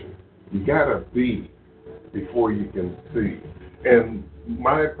fashion. You gotta be before you can see. And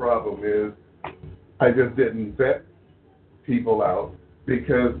my problem is I just didn't vet people out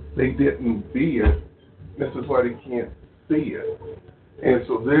because they didn't be it. This is why they can't see it. And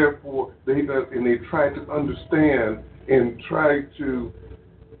so therefore they try to understand and try to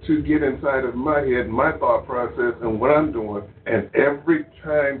get inside of my head, my thought process, and what I'm doing. And every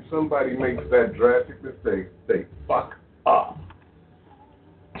time somebody makes that drastic mistake, they fuck up.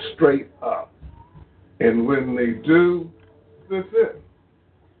 Straight up. And when they do, that's it.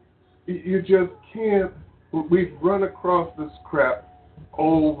 You just can't. We've run across this crap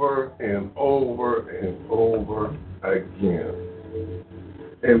over and over and over again.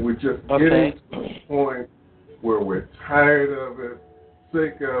 And we're just getting to the point where we're tired of it,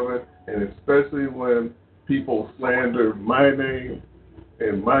 sick of it, and especially when people slander my name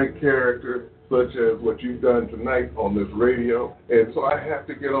and my character, such as what you've done tonight on this radio. And so I have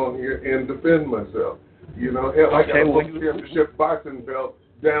to get on here and defend myself. You know, I got a world championship boxing belt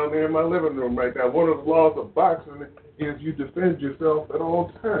down there in my living room right now. One of the laws of boxing is you defend yourself at all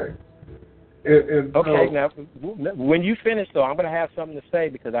times. And now, when you finish, though, I'm going to have something to say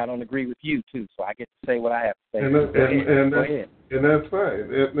because I don't agree with you, too. So I get to say what I have to say. Go ahead. And that's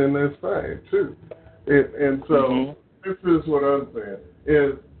fine. And that's fine, too. And so this is what I'm saying,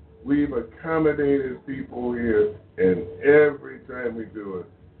 is we've accommodated people here, and every time we do it,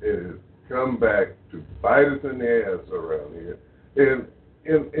 it has come back to bite us in the ass around here. And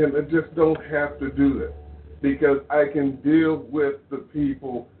I just don't have to do that because I can deal with the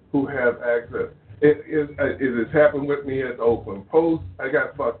people who have access. It has happened with me at the Oakland Post. I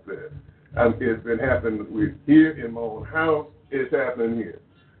got fucked there. It's been happening with here in my own house. It's happening here.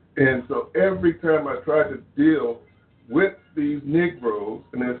 And so every time I try to deal with these Negroes,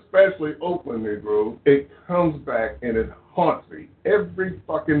 and especially Oakland Negroes, it comes back and it haunts me every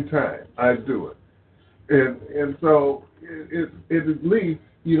fucking time I do it. And so it at least,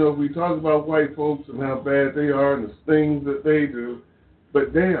 you know, we talk about white folks and how bad they are and the things that they do,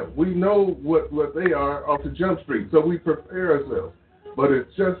 but damn, we know what they are off the Jump Street, so we prepare ourselves. But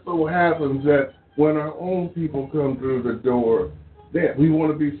it just so happens that when our own people come through the door, damn, we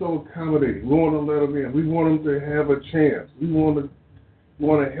want to be so accommodating. We want to let them in. We want them to have a chance. We want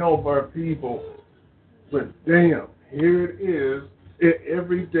to help our people. But damn, here it is.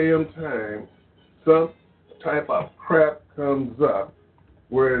 Every damn time some type of crap comes up,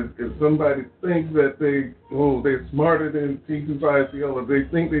 whereas if somebody thinks that they're smarter than T25CL, or they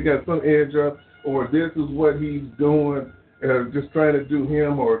think they got some edge up, or this is what he's doing, just trying to do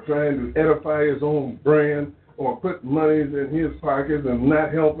him, or trying to edify his own brand, or put monies in his pockets and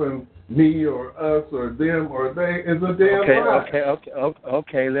not helping me or us or them or they, is a damn lie.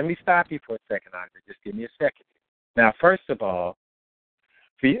 Okay. Let me stop you for a second, Andre. Just give me a second. Now, first of all,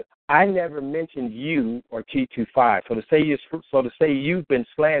 for you, I never mentioned you or T25. So to say you've been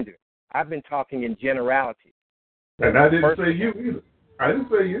slandered, I've been talking in generality. And I didn't say you either. I didn't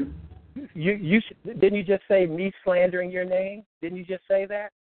say you. Didn't you just say me slandering your name? Didn't you just say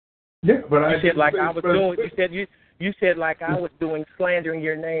that? Yeah, but you said like I was doing. You said like I was doing slandering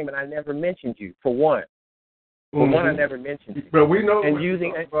your name, and I never mentioned you. For one, I never mentioned you. But we know. And what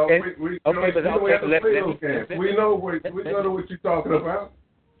using we know what you're talking about.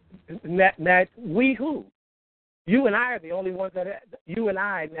 Now, we who? You and I are the only ones now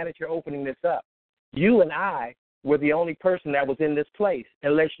that you're opening this up, you and I were the only person that was in this place,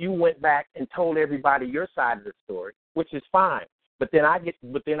 unless you went back and told everybody your side of the story, which is fine. But then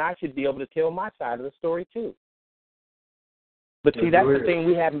I should be able to tell my side of the story too. But see, that's the thing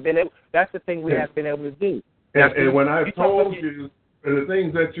we haven't been able. That's the thing we haven't been able to do. And when I told you the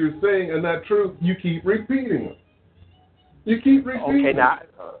things that you're saying are not true, you keep repeating them. Okay, now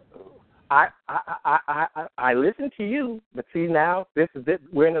I listen to you, but see now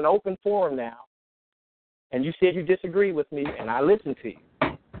we're in an open forum now, and you said you disagree with me, and I listen to you.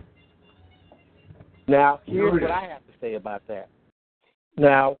 Now here's what I have to say about that.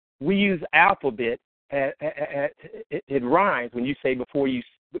 Now we use alphabet. It rhymes when you say before you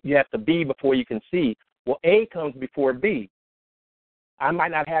have to B before you can C. Well, A comes before B. I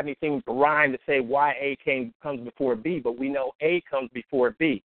might not have anything to rhyme to say why A comes before B, but we know A comes before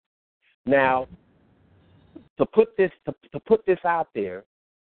B. Now, to put this out there,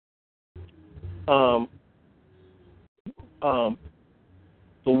 the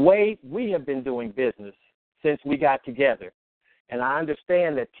way we have been doing business since we got together, and I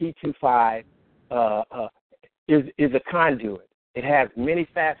understand that T25 is a conduit. It has many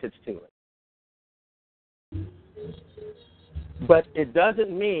facets to it. But it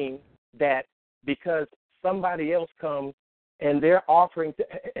doesn't mean that because somebody else comes and they're offering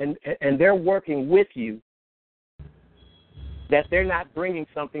and they're working with you, that they're not bringing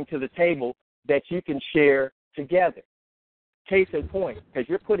something to the table that you can share together. Case in point, because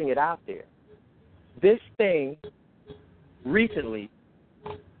you're putting it out there. This thing, recently,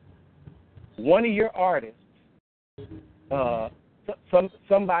 one of your artists,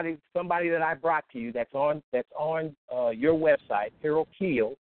 somebody that I brought to you that's on your website, Harold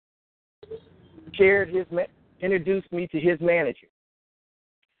Keel, introduced me to his manager.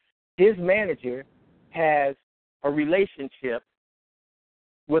 His manager has a relationship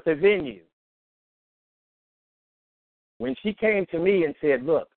with a venue. When she came to me and said,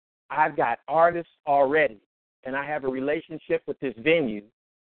 look, I've got artists already, and I have a relationship with this venue,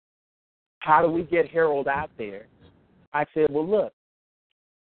 how do we get Harold out there? I said, well, look,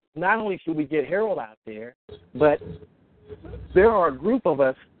 not only should we get Harold out there, but there are a group of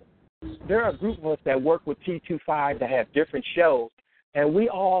us that work with T25 that have different shows, and we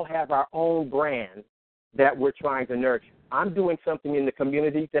all have our own brand that we're trying to nurture. I'm doing something in the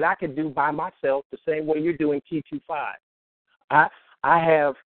community that I could do by myself the same way you're doing T25. I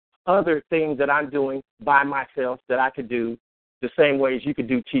have other things that I'm doing by myself that I could do the same way as you could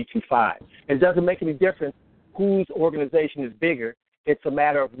do T25. It doesn't make any difference whose organization is bigger. It's a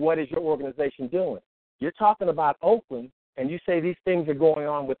matter of what is your organization doing. You're talking about Oakland, and you say these things are going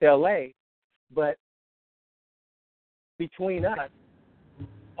on with L.A., but between us,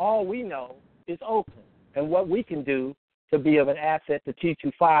 all we know is Oakland and what we can do to be of an asset to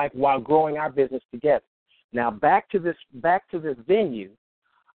T25 while growing our business together. Now, back to this venue,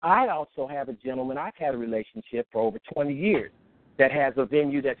 I also have a gentleman I've had a relationship for over 20 years that has a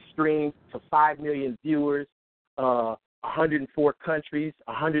venue that streams to 5 million viewers, 104 countries,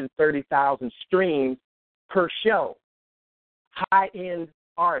 130,000 streams per show. High-end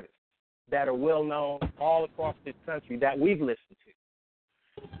artists that are well-known all across this country that we've listened to.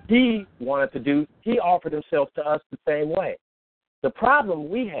 He offered himself to us the same way. The problem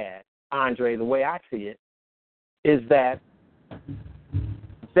we had, Andre, the way I see it, is that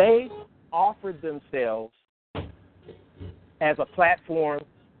they offered themselves as a platform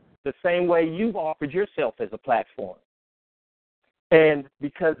the same way you've offered yourself as a platform. And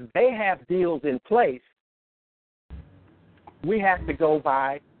because they have deals in place, we have to go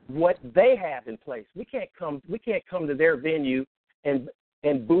by what they have in place. We can't come to their venue and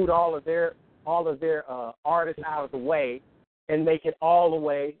boot all of their artists out of the way and make it all the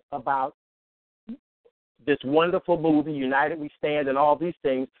way about this wonderful movie, United We Stand, and all these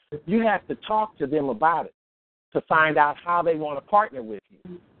things. You have to talk to them about it to find out how they want to partner with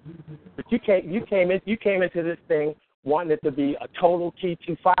you. But you came into this thing wanting it to be a total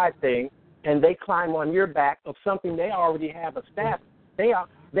T25 thing, and they climb on your back of something they already have established.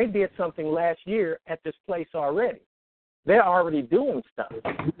 They did something last year at this place already. They're already doing stuff.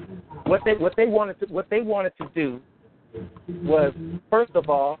 What they wanted to do was, first of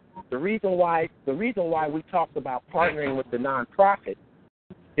all, the reason why we talked about partnering with the nonprofit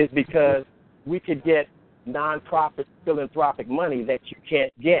is because we could get nonprofit philanthropic money that you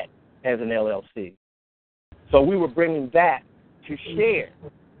can't get as an LLC. So we were bringing that to share.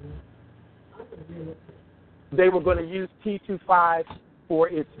 They were going to use T25 for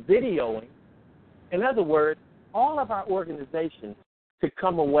its videoing. In other words, all of our organizations could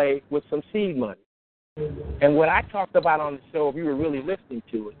come away with some seed money. And what I talked about on the show, if you were really listening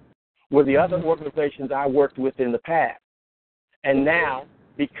to it, were the other organizations I worked with in the past. And now,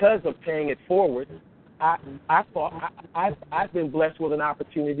 because of paying it forward, I've been blessed with an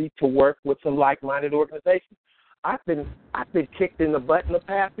opportunity to work with some like-minded organizations. I've been kicked in the butt in the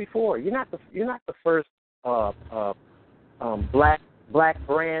past before. You're not the first black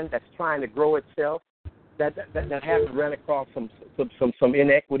brand that's trying to grow itself that has to run across some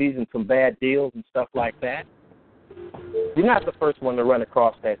inequities and some bad deals and stuff like that. You're not the first one to run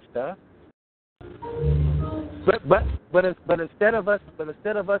across that stuff. But instead of us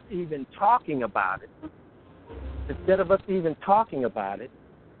even talking about it,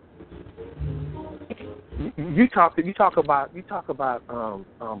 you talk about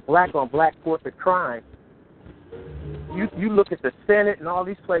black on black corporate crime. You look at the Senate and all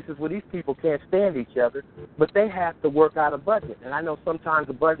these places where these people can't stand each other, but they have to work out a budget. And I know sometimes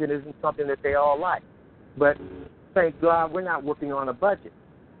the budget isn't something that they all like, but thank God we're not working on a budget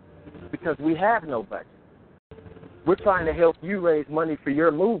because we have no budget. We're trying to help you raise money for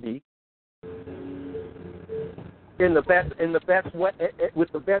your movie in the best way,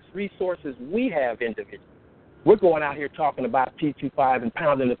 with the best resources we have individually. We're going out here talking about T25 and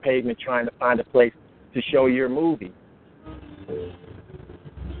pounding the pavement trying to find a place to show your movie.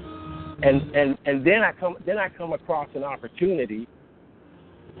 And then I come across an opportunity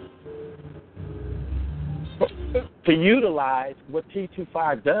to utilize what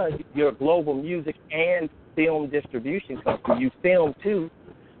T25 does. You're a global music and film distribution company. You film too.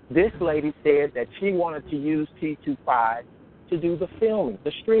 This lady said that she wanted to use T25 to do the filming,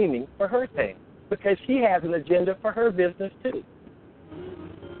 the streaming for her thing, because she has an agenda for her business too.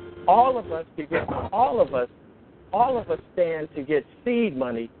 All of us stand to get seed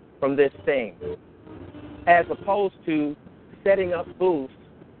money from this thing, as opposed to setting up booths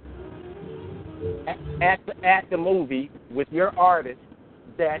at the movie with your artist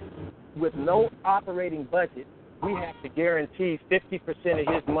that, with no operating budget, we have to guarantee 50%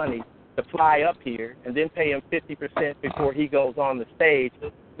 of his money to fly up here and then pay him 50% before he goes on the stage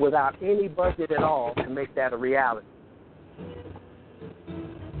without any budget at all to make that a reality.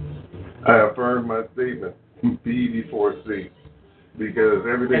 I affirm my statement, B before C, because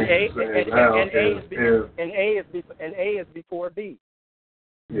everything you're saying now A is before B.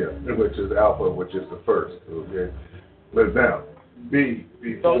 Yeah, which is alpha, which is the first. Okay, but now B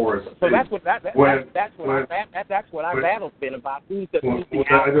before C. So that's what our battle's been about. Who's the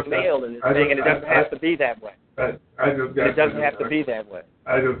alpha male in this thing, and it doesn't have to be that way. It doesn't have to be that way.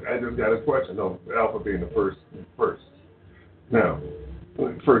 I just got a question on alpha being the first. Now,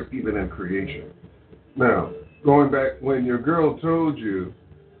 first even in creation. Now, going back when your girl told you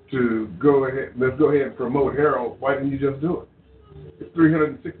to go ahead, let's go ahead and promote Harold. Why didn't you just do it? It's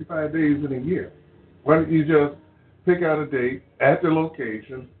 365 days in a year. Why didn't you just pick out a date at the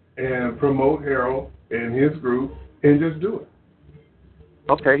location and promote Harold and his group and just do it?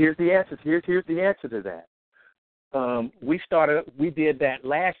 Okay, here's the answer. Here's the answer to that. We did that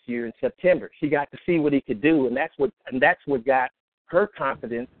last year in September. She got to see what he could do, and that's what got her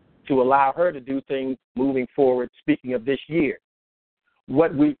confidence to allow her to do things moving forward. Speaking of this year,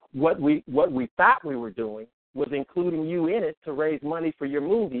 what we thought we were doing was including you in it to raise money for your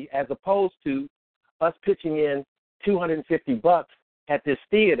movie, as opposed to us pitching in $250 at this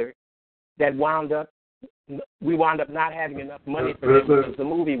theater that we wound up not having enough money for them because the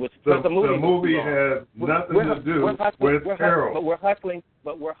movie was the movie has nothing to do with Harold. But we're hustling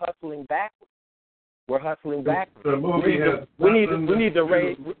backwards. The movie has we need to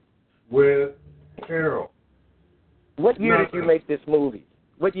raise with Harold. What year did you make this movie?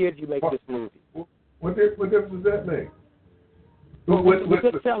 What year did you make this movie? What difference does that make?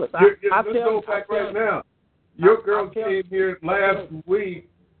 Just tell us. Let's go back right now. Your girl came here last week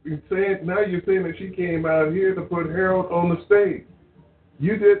now you're saying that she came out here to put Harold on the stage.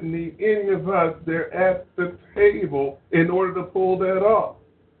 You didn't need any of us there at the table in order to pull that off.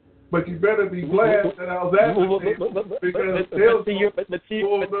 But you better be glad that I was at the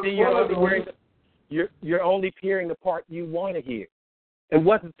table because you're only hearing the part you want to hear. It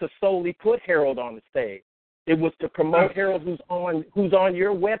wasn't to solely put Harold on the stage. It was to promote Harold, who's on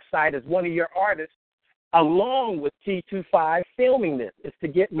your website as one of your artists, along with T25 filming this. It's to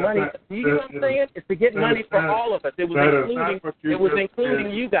get money. You know what I'm saying? It's to get money for all of us. It was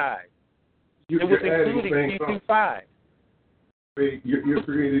including you guys. It was including T25. See, you're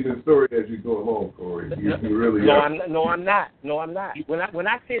creating a story as you go along, Corey. You really are. No, I'm not. When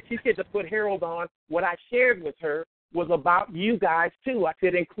I said she said to put Harold on, what I shared with her was about you guys too. I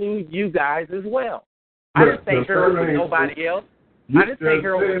said include you guys as well. I didn't say Harold with nobody else. I didn't say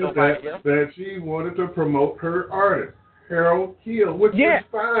Harold with nobody else. That she wanted to promote her artist, Harold Keel, which is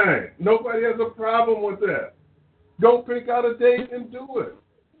fine. Nobody has a problem with that. Go pick out a date and do it.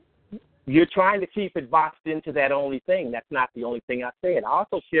 You're trying to keep it boxed into that only thing. That's not the only thing I said. I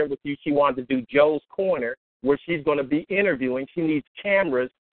also shared with you she wanted to do Joe's Corner, where she's going to be interviewing. She needs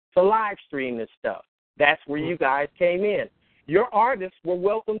cameras to live stream this stuff. That's where you guys came in. Your artists were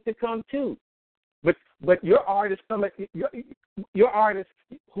welcome to come too, but your artist your artist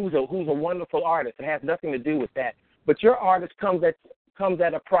who's a wonderful artist. It has nothing to do with that. But your artist comes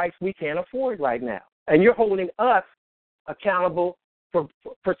at a price we can't afford right now, and you're holding us accountable for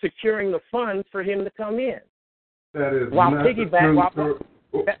securing the funds for him to come in. That is while not piggyback.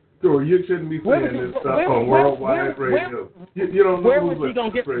 Sure, you shouldn't be saying this stuff on worldwide radio. You don't know where was he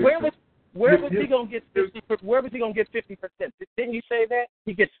going to get? Where was he going to get 50%? Where was he going to get 50%? Didn't you say that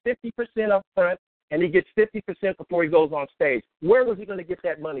he gets 50% up front and he gets 50% before he goes on stage? Where was he going to get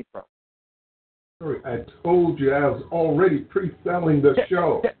that money from? Sorry, I told you I was already pre-selling the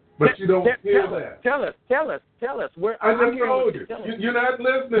show. But you don't hear that. Tell us. Where I just told you. You're not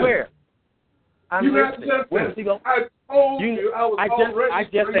listening. Where? You're not listening. Where is he going? I told you I was already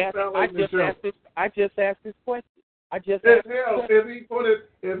pre-selling the show. I just asked this question. If he wanted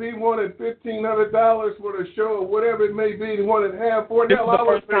 $1,500 for the show or whatever it may be, he wanted half for it. This is the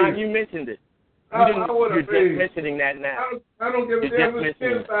first time you mentioned it. You're just mentioning that now. I don't give a damn if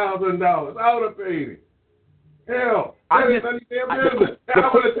it's $10,000. I would have paid him. Hell, that is none of your business.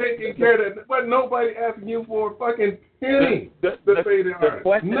 I would have taken care of that. But nobody asking you for a fucking penny to pay the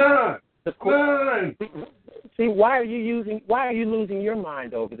artist. None. See, why are you losing your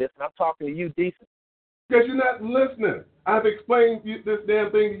mind over this? And I'm talking to you decent. Because you're not listening. I've explained this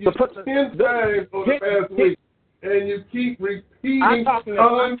damn thing to you 10 times over the past week, and you keep repeating. I'm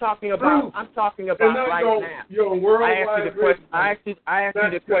talking about right now. You're on worldwide radio. I asked you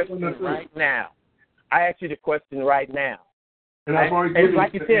the question right now. I asked you the question right now. And I've already given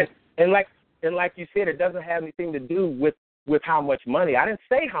like you said, it doesn't have anything to do with how much money. I didn't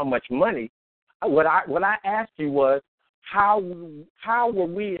say how much money. What I asked you was how were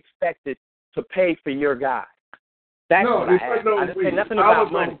we expected to pay for your guy? That's what I asked. I didn't say nothing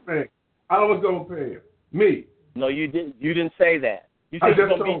about money. I was going to pay him. Me. No, you didn't. You didn't say that. You said it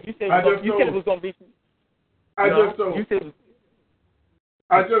was going to be. I just told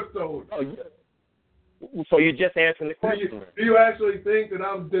you. So you're just answering the question. Do you actually think that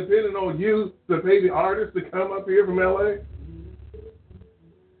I'm depending on you to pay the artist to come up here from L.A.?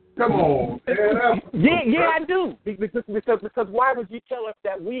 Come on, man. Yeah, I do. Because why would you tell us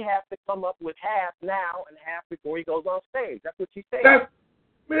that we have to come up with half now and half before he goes on stage? That's what you say.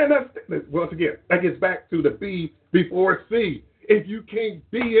 Once again, that gets back to the B before C. If you can't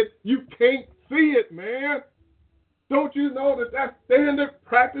be it, you can't see it, man. Don't you know that that's standard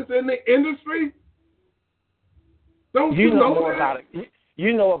practice in the industry? Don't you know more that? About it.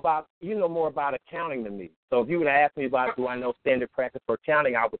 You know more about accounting than me. So if you would have asked me about do I know standard practice for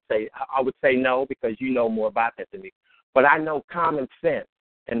accounting, I would say no, because you know more about that than me. But I know common sense.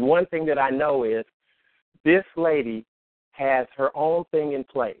 And one thing that I know is this lady has her own thing in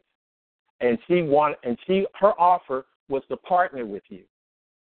place. And her offer was to partner with you.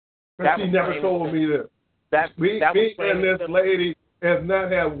 But she never told me this. Me and this lady has not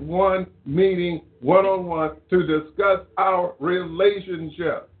had one meeting one-on-one to discuss our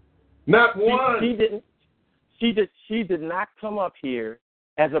relationship. Not one. She did not come up here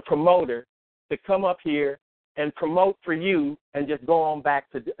as a promoter to come up here and promote for you and just go on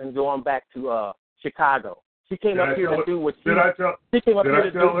back to Chicago. She came up here to do what she. Did I tell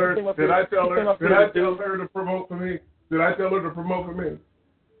her to promote for me? Did I tell her to promote for me?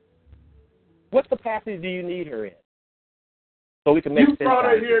 What capacity do you need her in? So we can make sense. You brought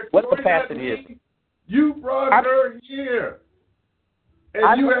her here. What capacity is it? You brought her here.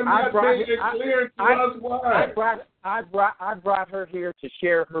 And you have not made it clear to us why. I brought her here to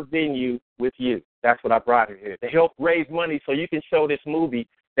share her venue with you. That's what I brought her here, to help raise money so you can show this movie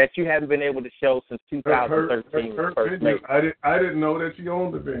that you haven't been able to show since 2013. Her venue. I didn't know that she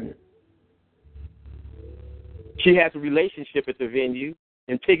owned the venue. She has a relationship at the venue,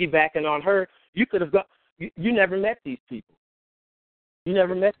 and piggybacking on her, you could have got. You never met these people. You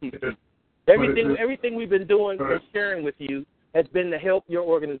never met these people. Everything we've been doing and sharing with you has been to help your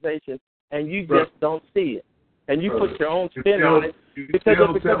organization, and you just don't see it. And you put your own spin on it because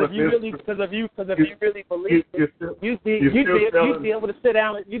if you really believe it, you'd be able to sit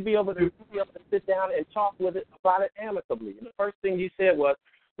down and talk with it about it amicably. And the first thing you said was,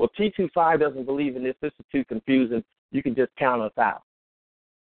 "Well, T25 doesn't believe in this. This is too confusing. You can just count us out."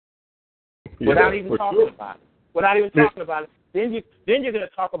 Without even talking about it. Then you're going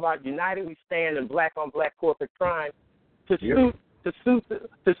to talk about United We Stand and black on black corporate crime to to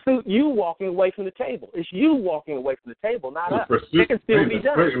suit you walking away from the table. It's you walking away from the table, not us. It can still be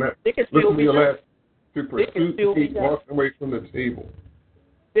done. It can still be done. To pursue to keep walking away from the table.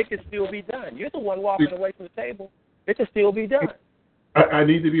 It can still be done. You're the one walking away from the table. It can still be done. I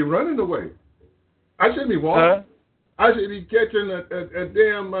need to be running away. I shouldn't be walking. I should be catching a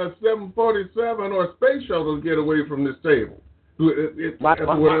damn 747 or a space shuttle to get away from this table. That's what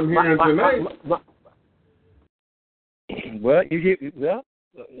I'm hearing tonight. Well,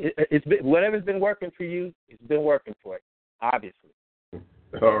 it's been, whatever's been working for you, it's been working for you, obviously.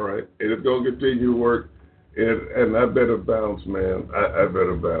 All right. It's going to continue to work, and I better bounce, man. I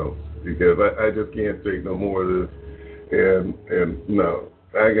better bounce because I just can't take no more of this. And no,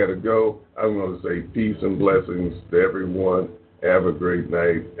 I got to go. I'm going to say peace and blessings to everyone. Have a great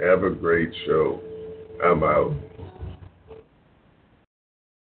night. Have a great show. I'm out.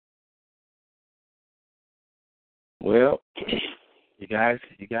 Well, you guys,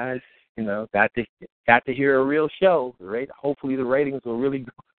 got to hear a real show. Hopefully, the ratings will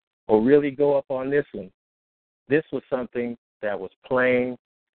really go up on this one. This was something that was plain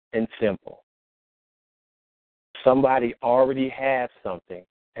and simple. Somebody already has something,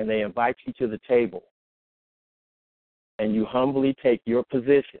 and they invite you to the table, and you humbly take your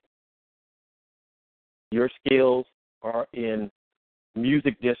position. Your skills are in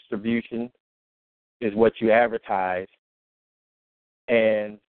music distribution, is what you advertise,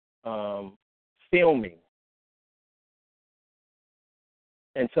 and filming.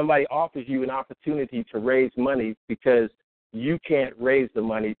 And somebody offers you an opportunity to raise money because you can't raise the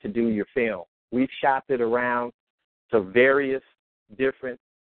money to do your film. We've shopped it around to various different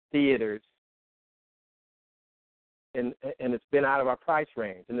theaters, and it's been out of our price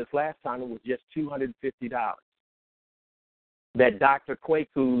range. And this last time it was just $250. That Dr.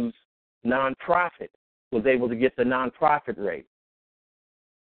 Kweku's nonprofit was able to get the nonprofit rate.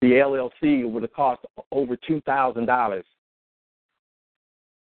 The LLC would have cost over $2,000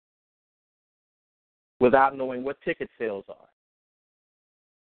 without knowing what ticket sales are.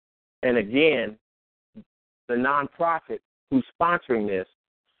 And again, the nonprofit who's sponsoring this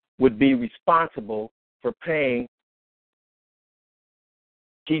would be responsible for paying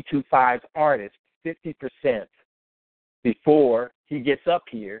G25's artist 50% before he gets up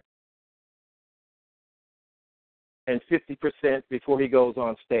here and 50% before he goes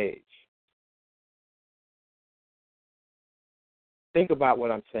on stage. Think about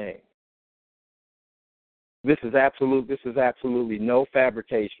what I'm saying. This is absolutely no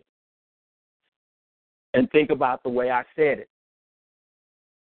fabrication. And think about the way I said it.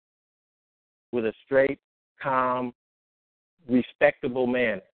 With a straight, calm, respectable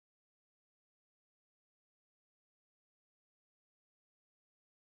manner.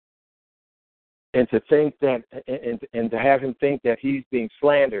 And to think that, and to have him think that he's being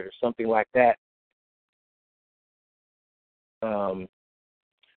slandered or something like that,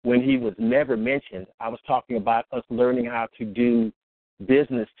 when he was never mentioned, I was talking about us learning how to do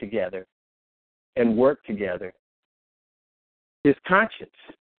business together and work together. His conscience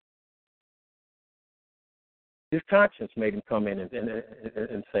made him come in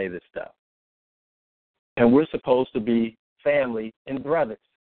and say this stuff. And we're supposed to be family and brothers.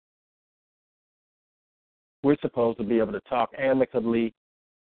 We're supposed to be able to talk amicably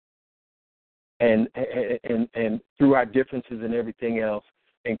and through our differences and everything else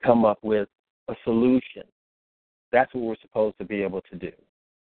and come up with a solution. That's what we're supposed to be able to do.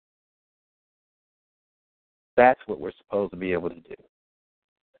 That's what we're supposed to be able to do.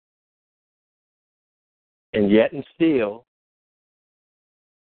 And yet and still,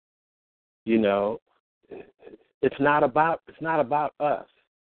 it's not about us.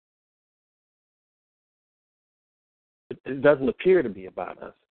 It doesn't appear to be about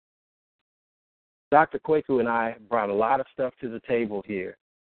us. Dr. Kweku and I brought a lot of stuff to the table here.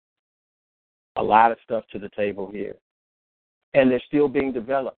 And they're still being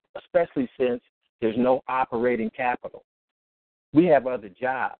developed, especially since there's no operating capital. We have other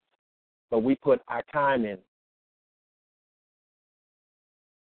jobs, but we put our time in.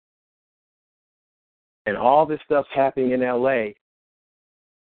 And all this stuff's happening in L.A.,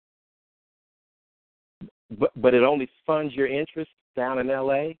 but it only funds your interest down in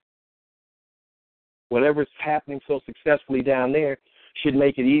L.A. Whatever's happening so successfully down there should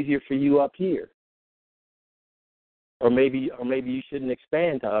make it easier for you up here. Or maybe you shouldn't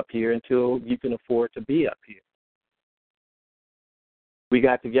expand to up here until you can afford to be up here. We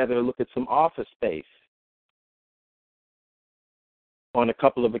got together to look at some office space on a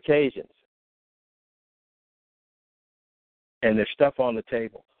couple of occasions. And there's stuff on the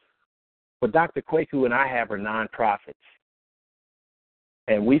table. What Dr. Kweku and I have are nonprofits.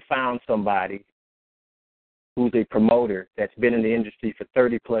 And we found somebody who's a promoter that's been in the industry for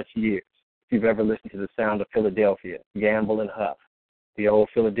 30-plus years. If you've ever listened to the Sound of Philadelphia, Gamble and Huff, the old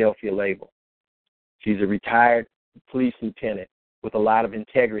Philadelphia label. She's a retired police lieutenant with a lot of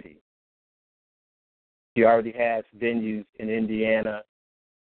integrity. She already has venues in Indiana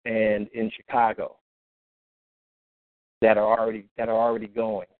and in Chicago that are already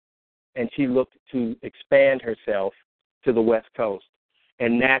going. And she looked to expand herself to the West Coast.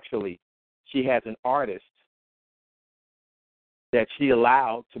 And naturally, she has an artist that she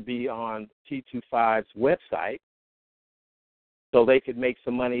allowed to be on T25's website so they could make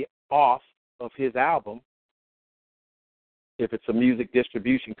some money off of his album. If it's a music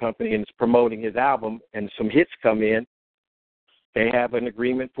distribution company and it's promoting his album and some hits come in, they have an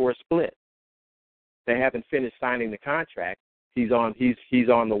agreement for a split. They haven't finished signing the contract. He's on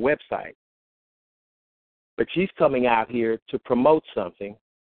the website. But she's coming out here to promote something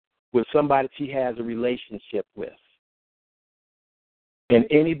with somebody she has a relationship with. And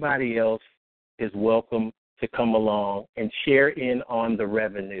anybody else is welcome to come along and share in on the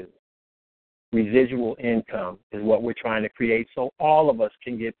revenue. Residual income is what we're trying to create so all of us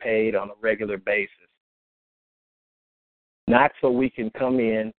can get paid on a regular basis. Not so we can come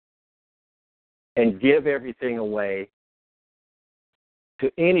in and give everything away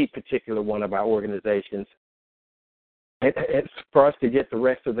to any particular one of our organizations and for us to get the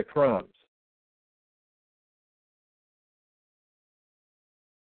rest of the crumbs.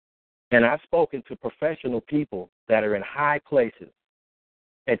 And I've spoken to professional people that are in high places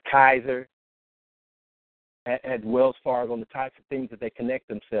at Kaiser, at Wells Fargo, and the types of things that they connect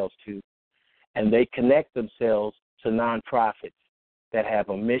themselves to. And they connect themselves to nonprofits that have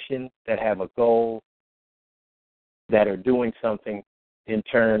a mission, that have a goal, that are doing something in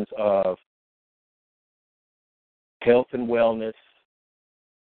terms of health and wellness,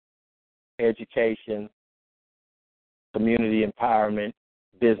 education, community empowerment,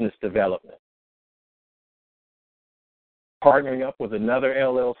 business development. Partnering up with another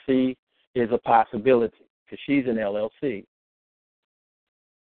LLC is a possibility because she's an LLC.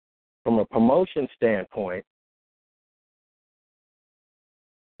 From a promotion standpoint,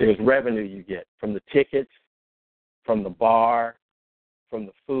 there's revenue you get from the tickets, from the bar, from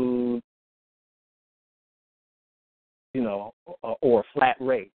the food, or a flat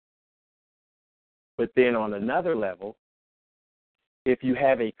rate. But then on another level, if you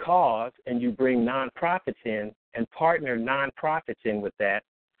have a cause and you bring nonprofits in and partner nonprofits in with that,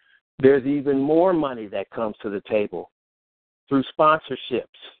 there's even more money that comes to the table through sponsorships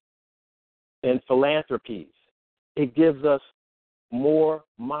and philanthropies. It gives us more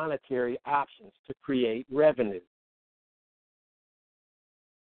monetary options to create revenue.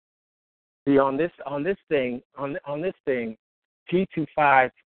 See, on this thing,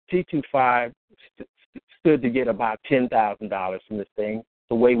 T25 stood to get about $10,000 from this thing,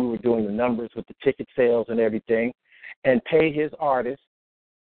 the way we were doing the numbers with the ticket sales and everything, and pay his artist,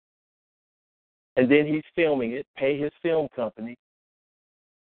 and then he's filming it, pay his film company,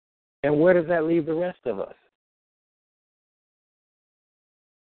 and where does that leave the rest of us?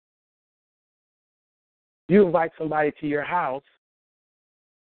 You invite somebody to your house,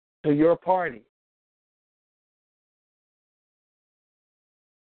 to your party.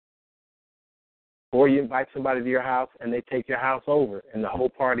 Or you invite somebody to your house and they take your house over and the whole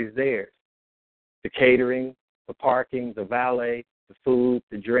party's theirs. The catering, the parking, the valet, the food,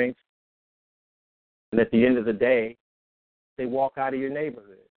 the drinks. And at the end of the day, they walk out of your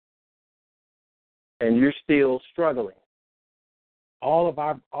neighborhood. And you're still struggling. All of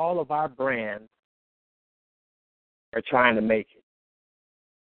our brands are trying to make it.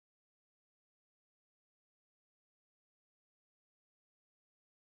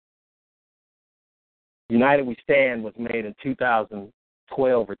 United We Stand was made in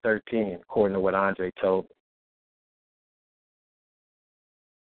 2012 or 13, according to what Andre told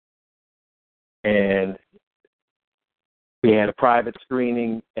me. And we had a private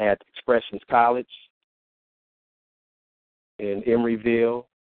screening at Expressions College in Emeryville.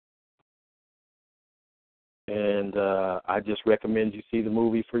 And I just recommend you see the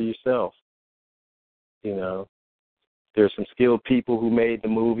movie for yourself. There's some skilled people who made the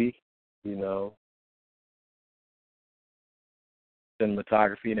movie,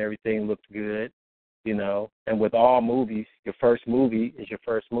 cinematography and everything looked good, and with all movies, your first movie is your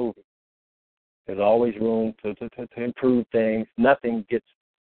first movie. There's always room to improve things. Nothing gets,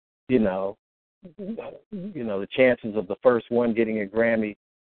 the chances of the first one getting a Grammy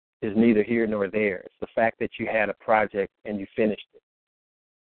is neither here nor there. It's the fact that you had a project and you finished it.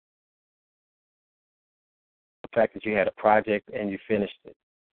 fact that you had a project and you finished it.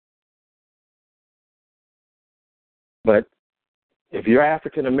 But if you're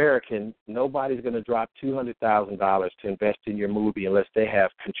African American, nobody's going to drop $200,000 to invest in your movie unless they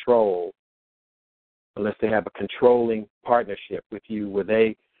have control, unless they have a controlling partnership with you with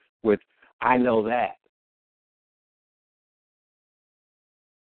I know that.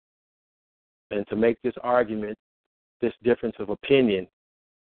 And to make this argument, this difference of opinion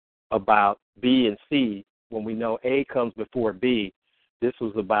about B and C, when we know A comes before B, this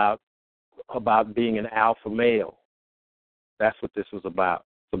was about being an alpha male. That's what this was about.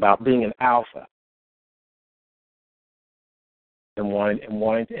 It's about being an alpha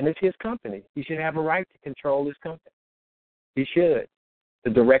and it's his company. He should have a right to control his company. He should. The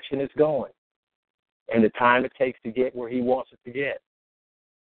direction it's going and the time it takes to get where he wants it to get.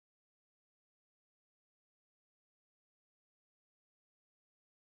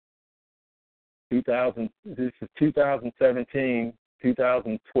 This is 2017,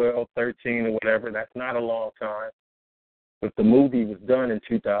 2012, 13, or whatever. That's not a long time. But the movie was done in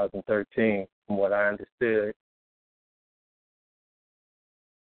 2013, from what I understood.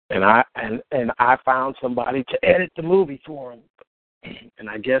 And I found somebody to edit the movie for him. And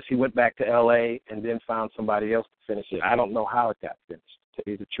I guess he went back to L.A. and then found somebody else to finish it. I don't know how it got finished, to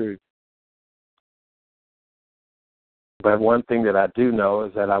tell you the truth. But one thing that I do know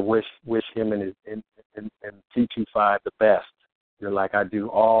is that I wish him and T25 the best, like I do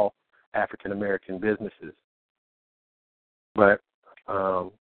all African American businesses. But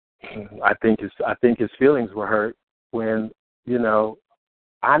I think his feelings were hurt when,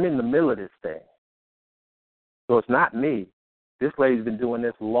 I'm in the middle of this thing. So it's not me. This lady's been doing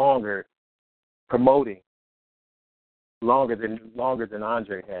this longer, promoting longer than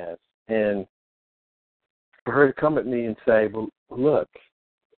Andre has. And for her to come at me and say, well, look,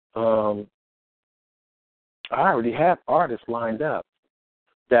 I already have artists lined up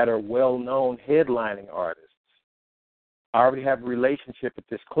that are well-known headlining artists. I already have a relationship with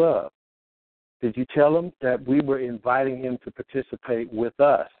this club. Did you tell him that we were inviting him to participate with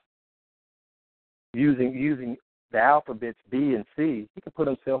us using the alphabets B and C? He can put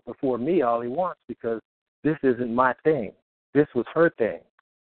himself before me all he wants because this isn't my thing. This was her thing.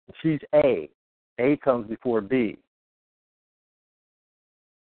 She's A. A comes before B.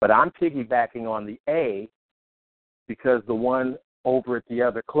 But I'm piggybacking on the A because the one over at the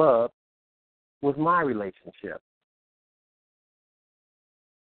other club was my relationship.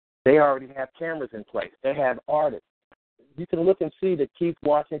 They already have cameras in place. They have artists. You can look and see that Keith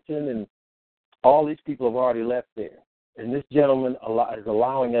Washington and all these people have already left there. And this gentleman is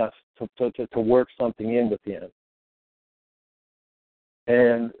allowing us to work something in with him.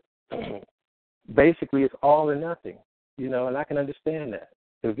 And basically it's all or nothing, and I can understand that.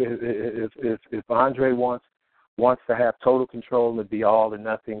 If Andre wants to have total control and be all or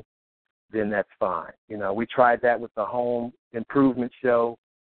nothing, then that's fine. We tried that with the home improvement show.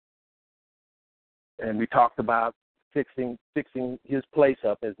 And we talked about fixing his place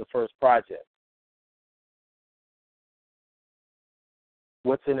up as the first project.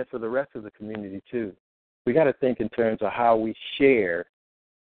 What's in it for the rest of the community, too? We got to think in terms of how we share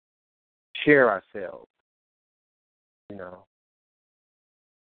ourselves,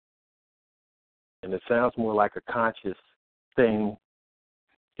 And it sounds more like a conscious thing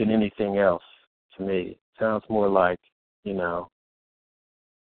than anything else to me. It sounds more like,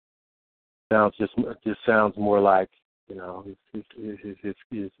 sounds more like, he was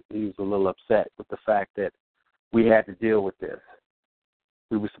a little upset with the fact that we had to deal with this.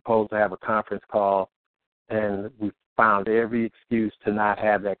 We were supposed to have a conference call, and we found every excuse to not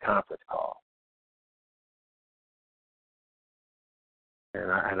have that conference call.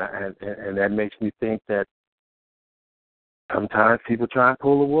 And that makes me think that sometimes people try and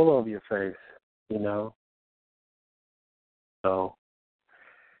pull the wool over your face, So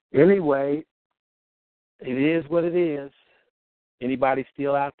anyway, it is what it is. Anybody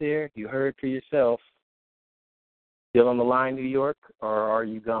still out there? You heard for yourself. Still on the line, New York, or are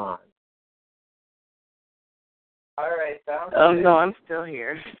you gone? All right, sounds Oh, good. no, I'm still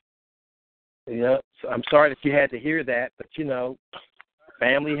here. Yeah, so I'm sorry that you had to hear that, but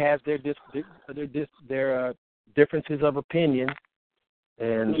family has their differences of opinion,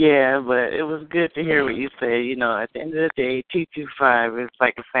 and Yeah, but it was good to hear what you said. At the end of the day, 225 is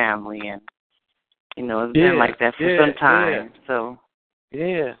like a family, and it's been like that for some time. Yeah. So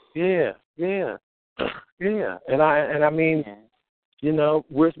Yeah. And I mean,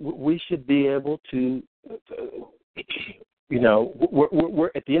 we should be able to,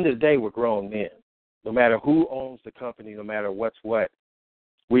 we're at the end of the day, we're grown men. No matter who owns the company, no matter what's what,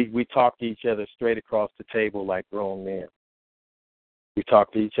 We talk to each other straight across the table like grown men. We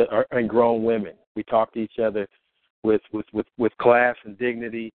talk to each other, and grown women. We talk to each other with class and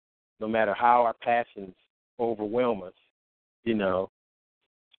dignity, no matter how our passions overwhelm us, you know.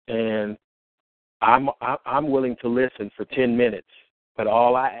 And I'm willing to listen for 10 minutes, but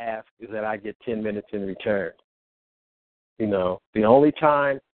all I ask is that I get 10 minutes in return. You know, the only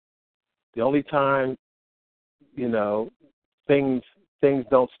time, you know, things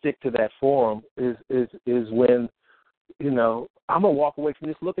don't stick to that forum is when, you know, I'm gonna walk away from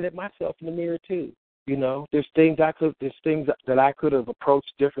this looking at myself in the mirror too. You know, there's things that I could have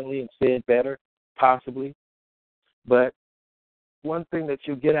approached differently and said better, possibly. But one thing that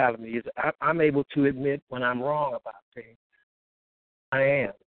you get out of me is I'm able to admit when I'm wrong about things. I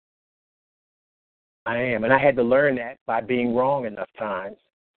am, and I had to learn that by being wrong enough times.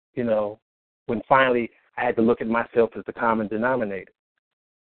 You know, when finally I had to look at myself as the common denominator.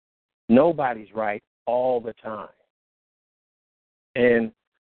 Nobody's right all the time. And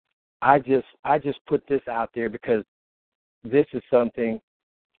I just put this out there because this is something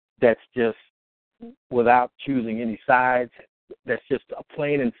that's just, without choosing any sides, that's just a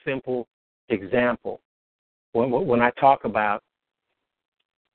plain and simple example. When I talk about,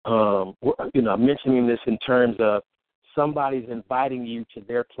 you know, mentioning this in terms of somebody's inviting you to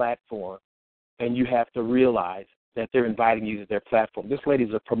their platform, and you have to realize that they're inviting you to their platform. This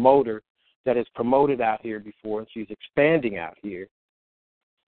lady's a promoter that has promoted out here before, and she's expanding out here.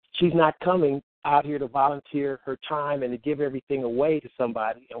 She's not coming out here to volunteer her time and to give everything away to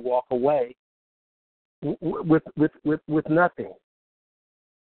somebody and walk away with nothing.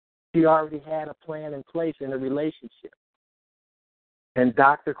 She already had a plan in place in a relationship. And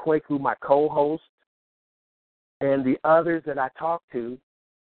Dr. Kwaku, my co-host, and the others that I talked to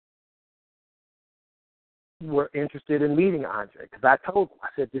were interested in meeting Andre. Because I told them, I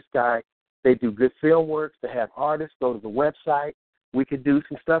said, this guy, they do good film works, they have artists, go to the website. We could do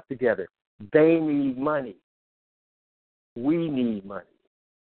some stuff together. They need money. We need money.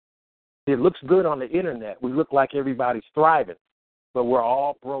 It looks good on the internet. We look like everybody's thriving, but we're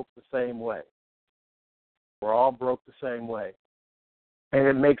all broke the same way. We're all broke the same way. And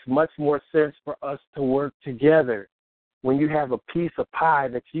it makes much more sense for us to work together when you have a piece of pie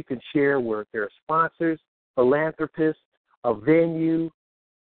that you can share where there are sponsors, philanthropists, a venue,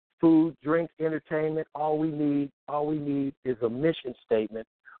 food, drink, entertainment. All we need is a mission statement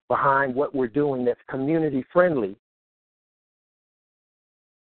behind what we're doing that's community friendly.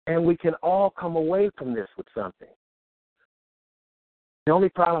 And we can all come away from this with something. The only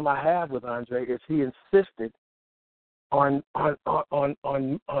problem I have with Andre is he insisted on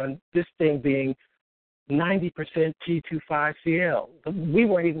this thing being 90% T25CL. We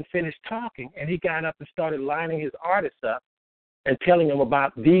weren't even finished talking, and he got up and started lining his artists up and telling them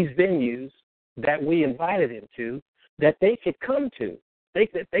about these venues that we invited him to that they could come to. They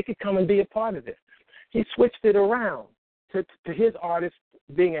could come and be a part of this. He switched it around to his artist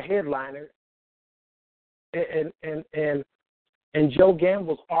being a headliner and Joe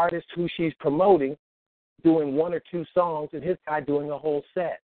Gamble's artist who she's promoting doing one or two songs and his guy doing a whole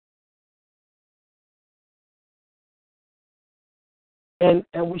set. And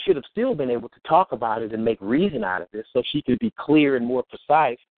we should have still been able to talk about it and make reason out of this so she could be clear and more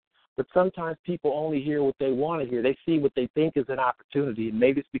precise. But sometimes people only hear what they want to hear. They see what they think is an opportunity, and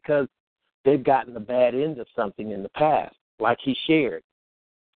maybe it's because they've gotten the bad end of something in the past, like he shared.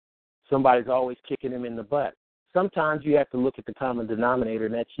 Somebody's always kicking him in the butt. Sometimes you have to look at the common denominator,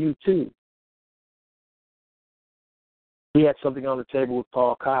 and that's you too. He had something on the table with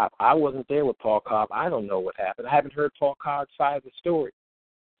Paul Cobb. I wasn't there with Paul Cobb. I don't know what happened. I haven't heard Paul Cobb's side of the story.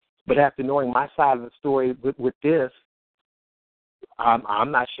 But after knowing my side of the story with this,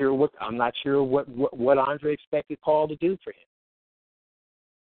 I'm not sure what Andre expected Paul to do for him.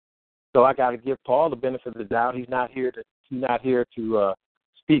 So I got to give Paul the benefit of the doubt. He's not here to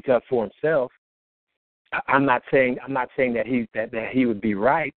speak up for himself. I'm not saying that he would be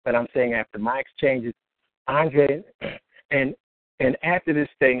right, but I'm saying after my exchanges, Andre. And after this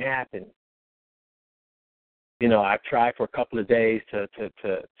thing happened, you know, I tried for a couple of days to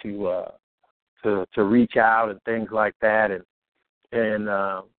reach out and things like that, and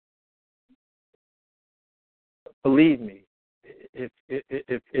believe me, if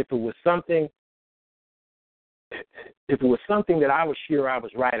it was something that I was sure I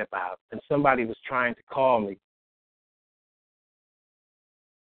was right about, and somebody was trying to call me,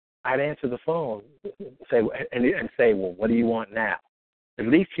 I'd answer the phone and say, well, what do you want now? At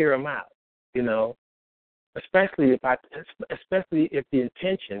least hear them out, you know. Especially if the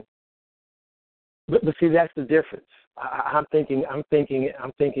intention. But see, that's the difference. I'm thinking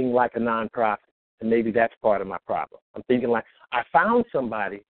like a nonprofit, and maybe that's part of my problem. I'm thinking like I found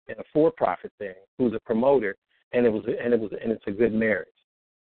somebody in a for-profit thing who's a promoter, and it's a good marriage.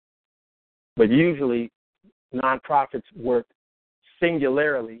 But usually, nonprofits work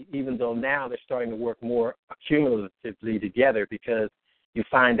singularly, even though now they're starting to work more cumulatively together, because you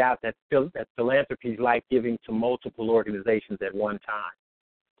find out that philanthropy is like giving to multiple organizations at one time.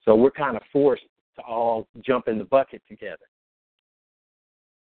 So we're kind of forced to all jump in the bucket together.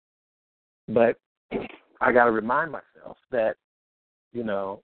 But I got to remind myself that, you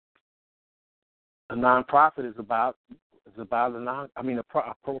know, a nonprofit is about a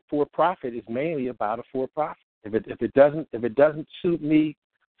for-profit is mainly about a for-profit. If it doesn't suit me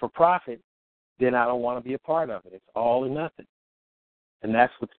for profit, then I don't want to be a part of it. It's all or nothing, and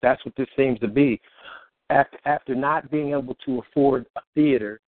that's what this seems to be. After not being able to afford a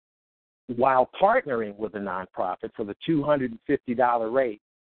theater while partnering with a nonprofit for the $250 rate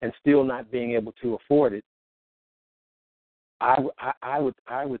and still not being able to afford it, I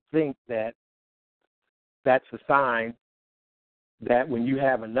would think that that's a sign that when you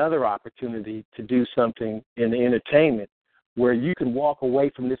have another opportunity to do something in the entertainment where you can walk away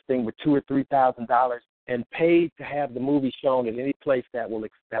from this thing with $2,000 or $3,000 and pay to have the movie shown at any place that will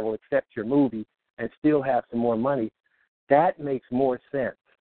accept your movie and still have some more money, that makes more sense.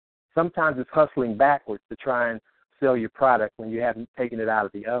 Sometimes it's hustling backwards to try and sell your product when you haven't taken it out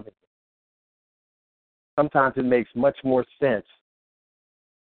of the oven. Sometimes it makes much more sense.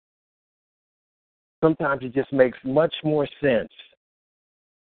 Sometimes it just makes much more sense.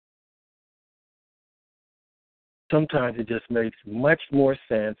 Sometimes it just makes much more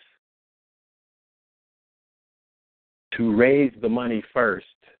sense to raise the money first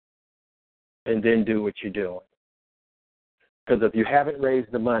and then do what you're doing. Because if you haven't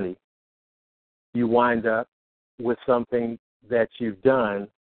raised the money, you wind up with something that you've done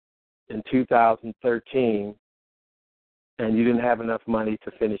in 2013 and you didn't have enough money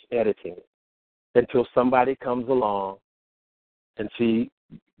to finish editing it until somebody comes along and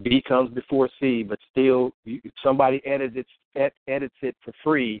B comes before C, but still somebody edits it for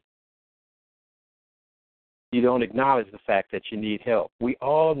free. You don't acknowledge the fact that you need help. We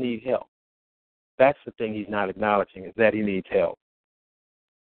all need help. That's the thing he's not acknowledging, is that he needs help.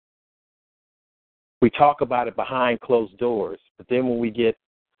 We talk about it behind closed doors, but then when we get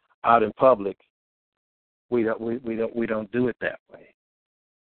out in public, we don't do it that way.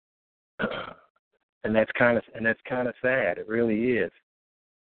 And that's kind of sad. It really is.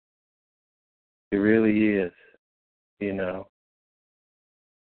 It really is, you know.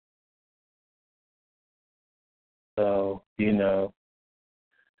 So, you know,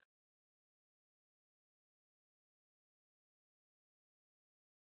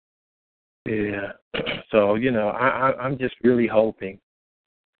 yeah. So, you know, I'm just really hoping.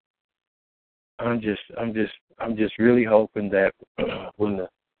 I'm just really hoping that when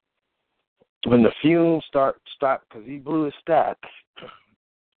the fumes stop, because he blew his stats,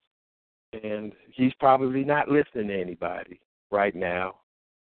 and he's probably not listening to anybody right now,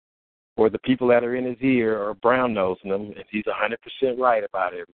 or the people that are in his ear are brown-nosing him, and he's 100% right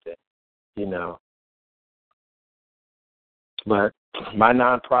about everything, you know. But my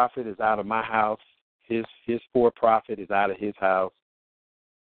nonprofit is out of my house. His for-profit is out of his house,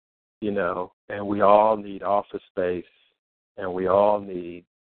 you know, and we all need office space, and we all need,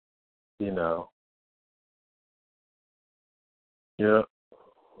 you know,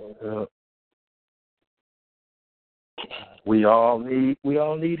 we all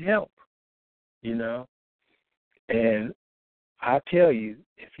need help, you know. And I tell you,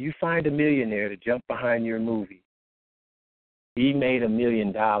 if you find a millionaire to jump behind your movie, he made $1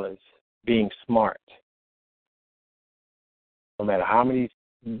 million being smart. No matter how many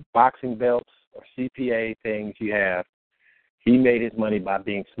boxing belts or CPA things you have, he made his money by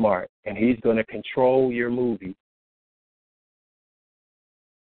being smart, and he's going to control your movie.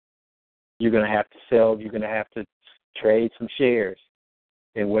 You're going to have to sell. You're going to have to trade some shares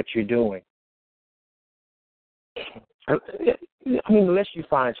in what you're doing. I mean, unless you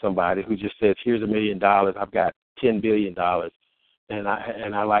find somebody who just says, "Here's $1 million. I've got $10 billion, and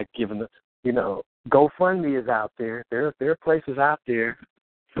I like giving the, you know, GoFundMe is out there. There are places out there.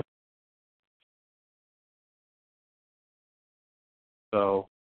 So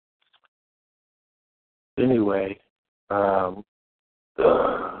anyway,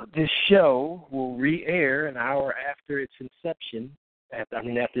 this show will re-air an hour after its inception. After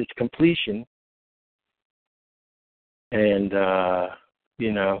its completion. And,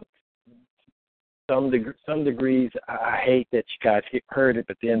 you know, some degrees, I hate that you guys heard it,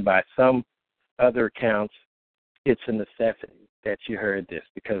 but then by some other accounts, it's a necessity that you heard this,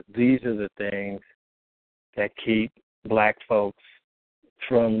 because these are the things that keep black folks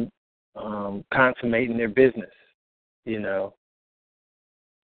from consummating their business, you know.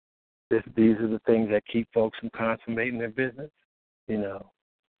 These are the things that keep folks from consummating their business, you know.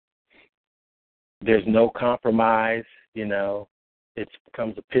 There's no compromise, you know. It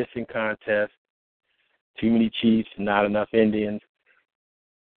becomes a pissing contest. Too many chiefs, not enough Indians.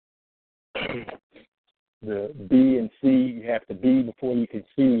 The B and C, you have to B before you can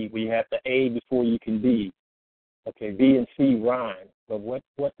C. We have to A before you can B. Okay, B and C rhyme, but what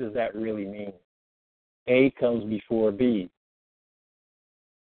does that really mean? A comes before B.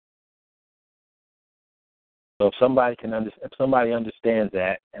 So if somebody understands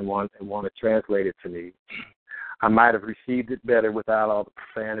that and want to translate it to me, I might have received it better without all the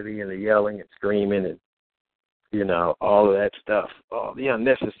profanity and the yelling and screaming and, you know, all of that stuff, all the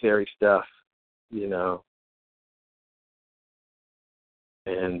unnecessary stuff, you know.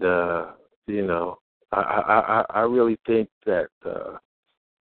 And you know, I really think that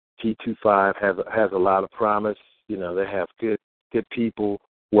T25 has a lot of promise. You know, they have good people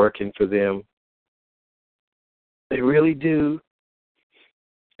working for them. They really do.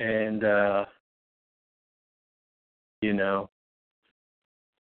 And you know,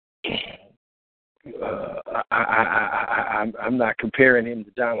 I'm not comparing him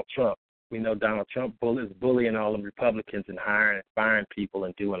to Donald Trump. We know Donald Trump is bullying all them Republicans and hiring and firing people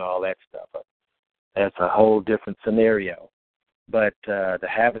and doing all that stuff. That's a whole different scenario. But to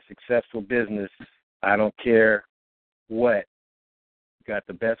have a successful business, I don't care what. You got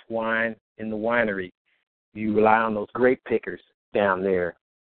the best wine in the winery. You rely on those grape pickers down there.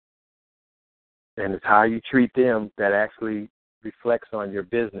 And it's how you treat them that actually reflects on your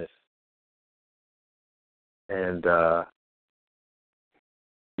business. And,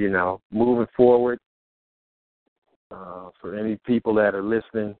 you know, moving forward, for any people that are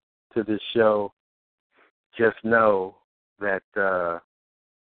listening to this show, just know that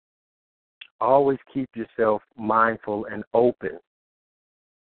always keep yourself mindful and open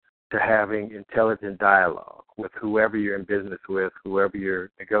to having intelligent dialogue with whoever you're in business with, whoever you're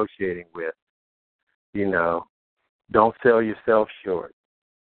negotiating with. You know, don't sell yourself short.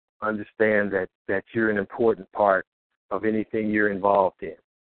 Understand that you're an important part of anything you're involved in,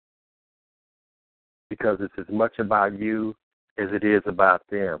 because it's as much about you as it is about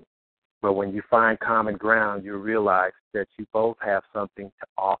them. But when you find common ground, you realize that you both have something to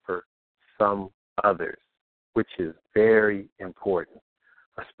offer some others, which is very important,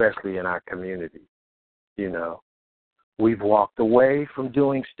 especially in our community. You know, we've walked away from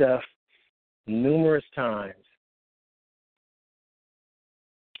doing stuff numerous times.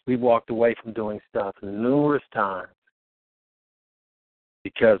 We've walked away from doing stuff numerous times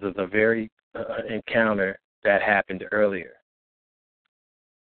because of the very encounter that happened earlier.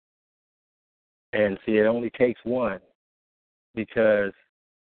 And see, it only takes one, because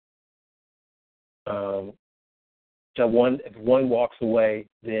if one walks away,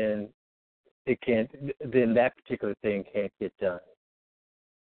 then then that particular thing can't get done.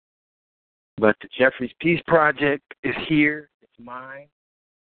 But the Jeffries Peace Project is here. It's mine.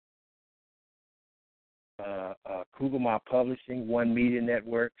 Kugelma Publishing, One Media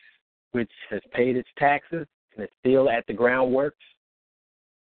Networks, which has paid its taxes and is still at the groundworks,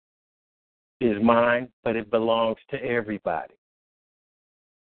 is mine, but it belongs to everybody.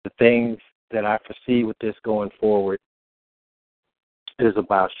 The things that I foresee with this going forward is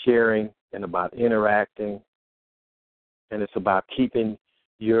about sharing and about interacting, and it's about keeping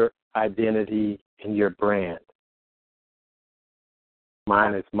your identity and your brand.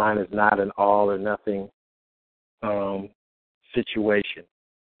 Mine is not an all or nothing situation.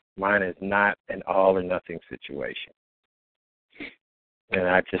 Mine is not an all or nothing situation. And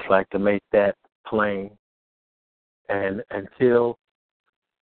I'd just like to make that plain. And until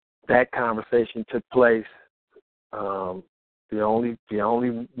that conversation took place, the only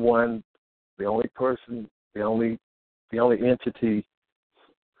entity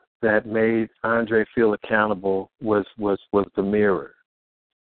that made Andre feel accountable was the mirror.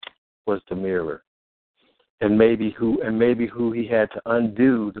 Was the mirror. And maybe who he had to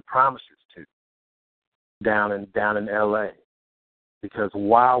undo the promises to down in LA. Because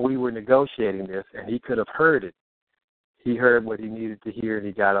while we were negotiating this, and he could have heard it, he heard what he needed to hear, and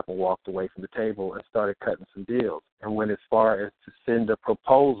he got up and walked away from the table and started cutting some deals, and went as far as to send a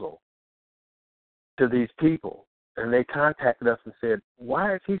proposal to these people. And they contacted us and said,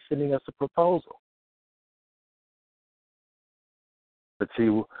 "Why is he sending us a proposal?" But see,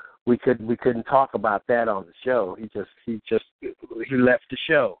 we couldn't talk about that on the show. He left the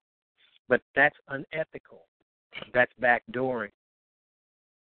show. But that's unethical. That's backdooring.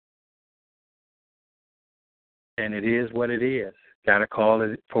 And it is what it is. Got to call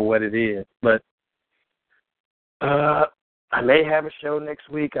it for what it is. But I may have a show next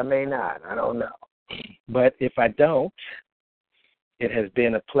week. I may not. I don't know. But if I don't, it has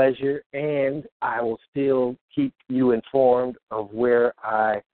been a pleasure, and I will still keep you informed of where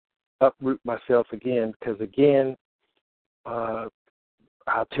I uproot myself again, because, again, I'll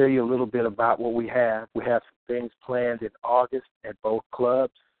tell you a little bit about what we have. We have some things planned in August at both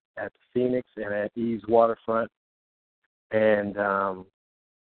clubs, at the Phoenix and at Eve's Waterfront. And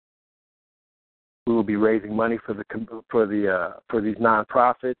we will be raising money for these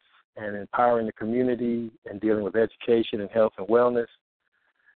nonprofits and empowering the community and dealing with education and health and wellness.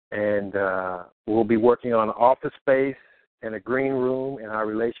 And we'll be working on an office space and a green room in our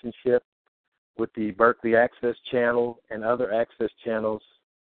relationship with the Berkeley Access Channel and other access channels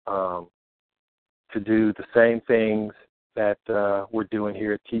to do the same things that we're doing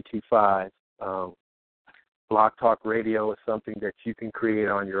here at T25. Blog Talk Radio is something that you can create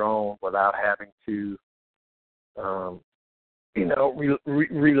on your own without having to,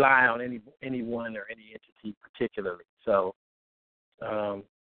 rely on anyone or any entity particularly. So,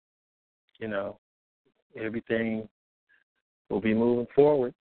 everything will be moving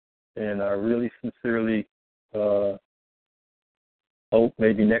forward. And I really sincerely hope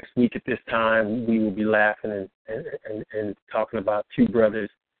maybe next week at this time we will be laughing and talking about two brothers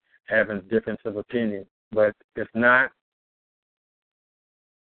having a difference of opinion. But if not,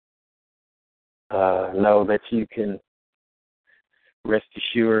 know that you can rest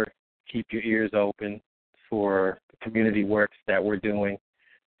assured, keep your ears open for the community works that we're doing.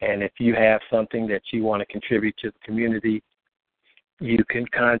 And if you have something that you want to contribute to the community, you can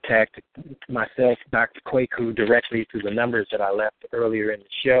contact myself, Dr. Kwaku, directly through the numbers that I left earlier in the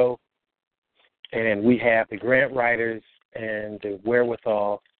show. And we have the grant writers and the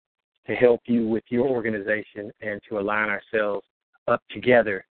wherewithal to help you with your organization and to align ourselves up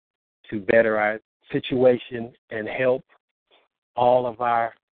together to better our situation and help all of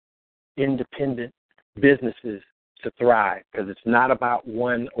our independent businesses to thrive, because it's not about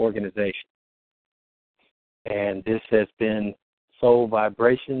one organization. And this has been Soul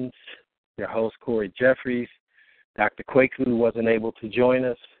Vibrations, your host, Corey Jeffries. Dr. Kwaku wasn't able to join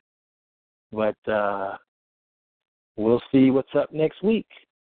us, but we'll see what's up next week.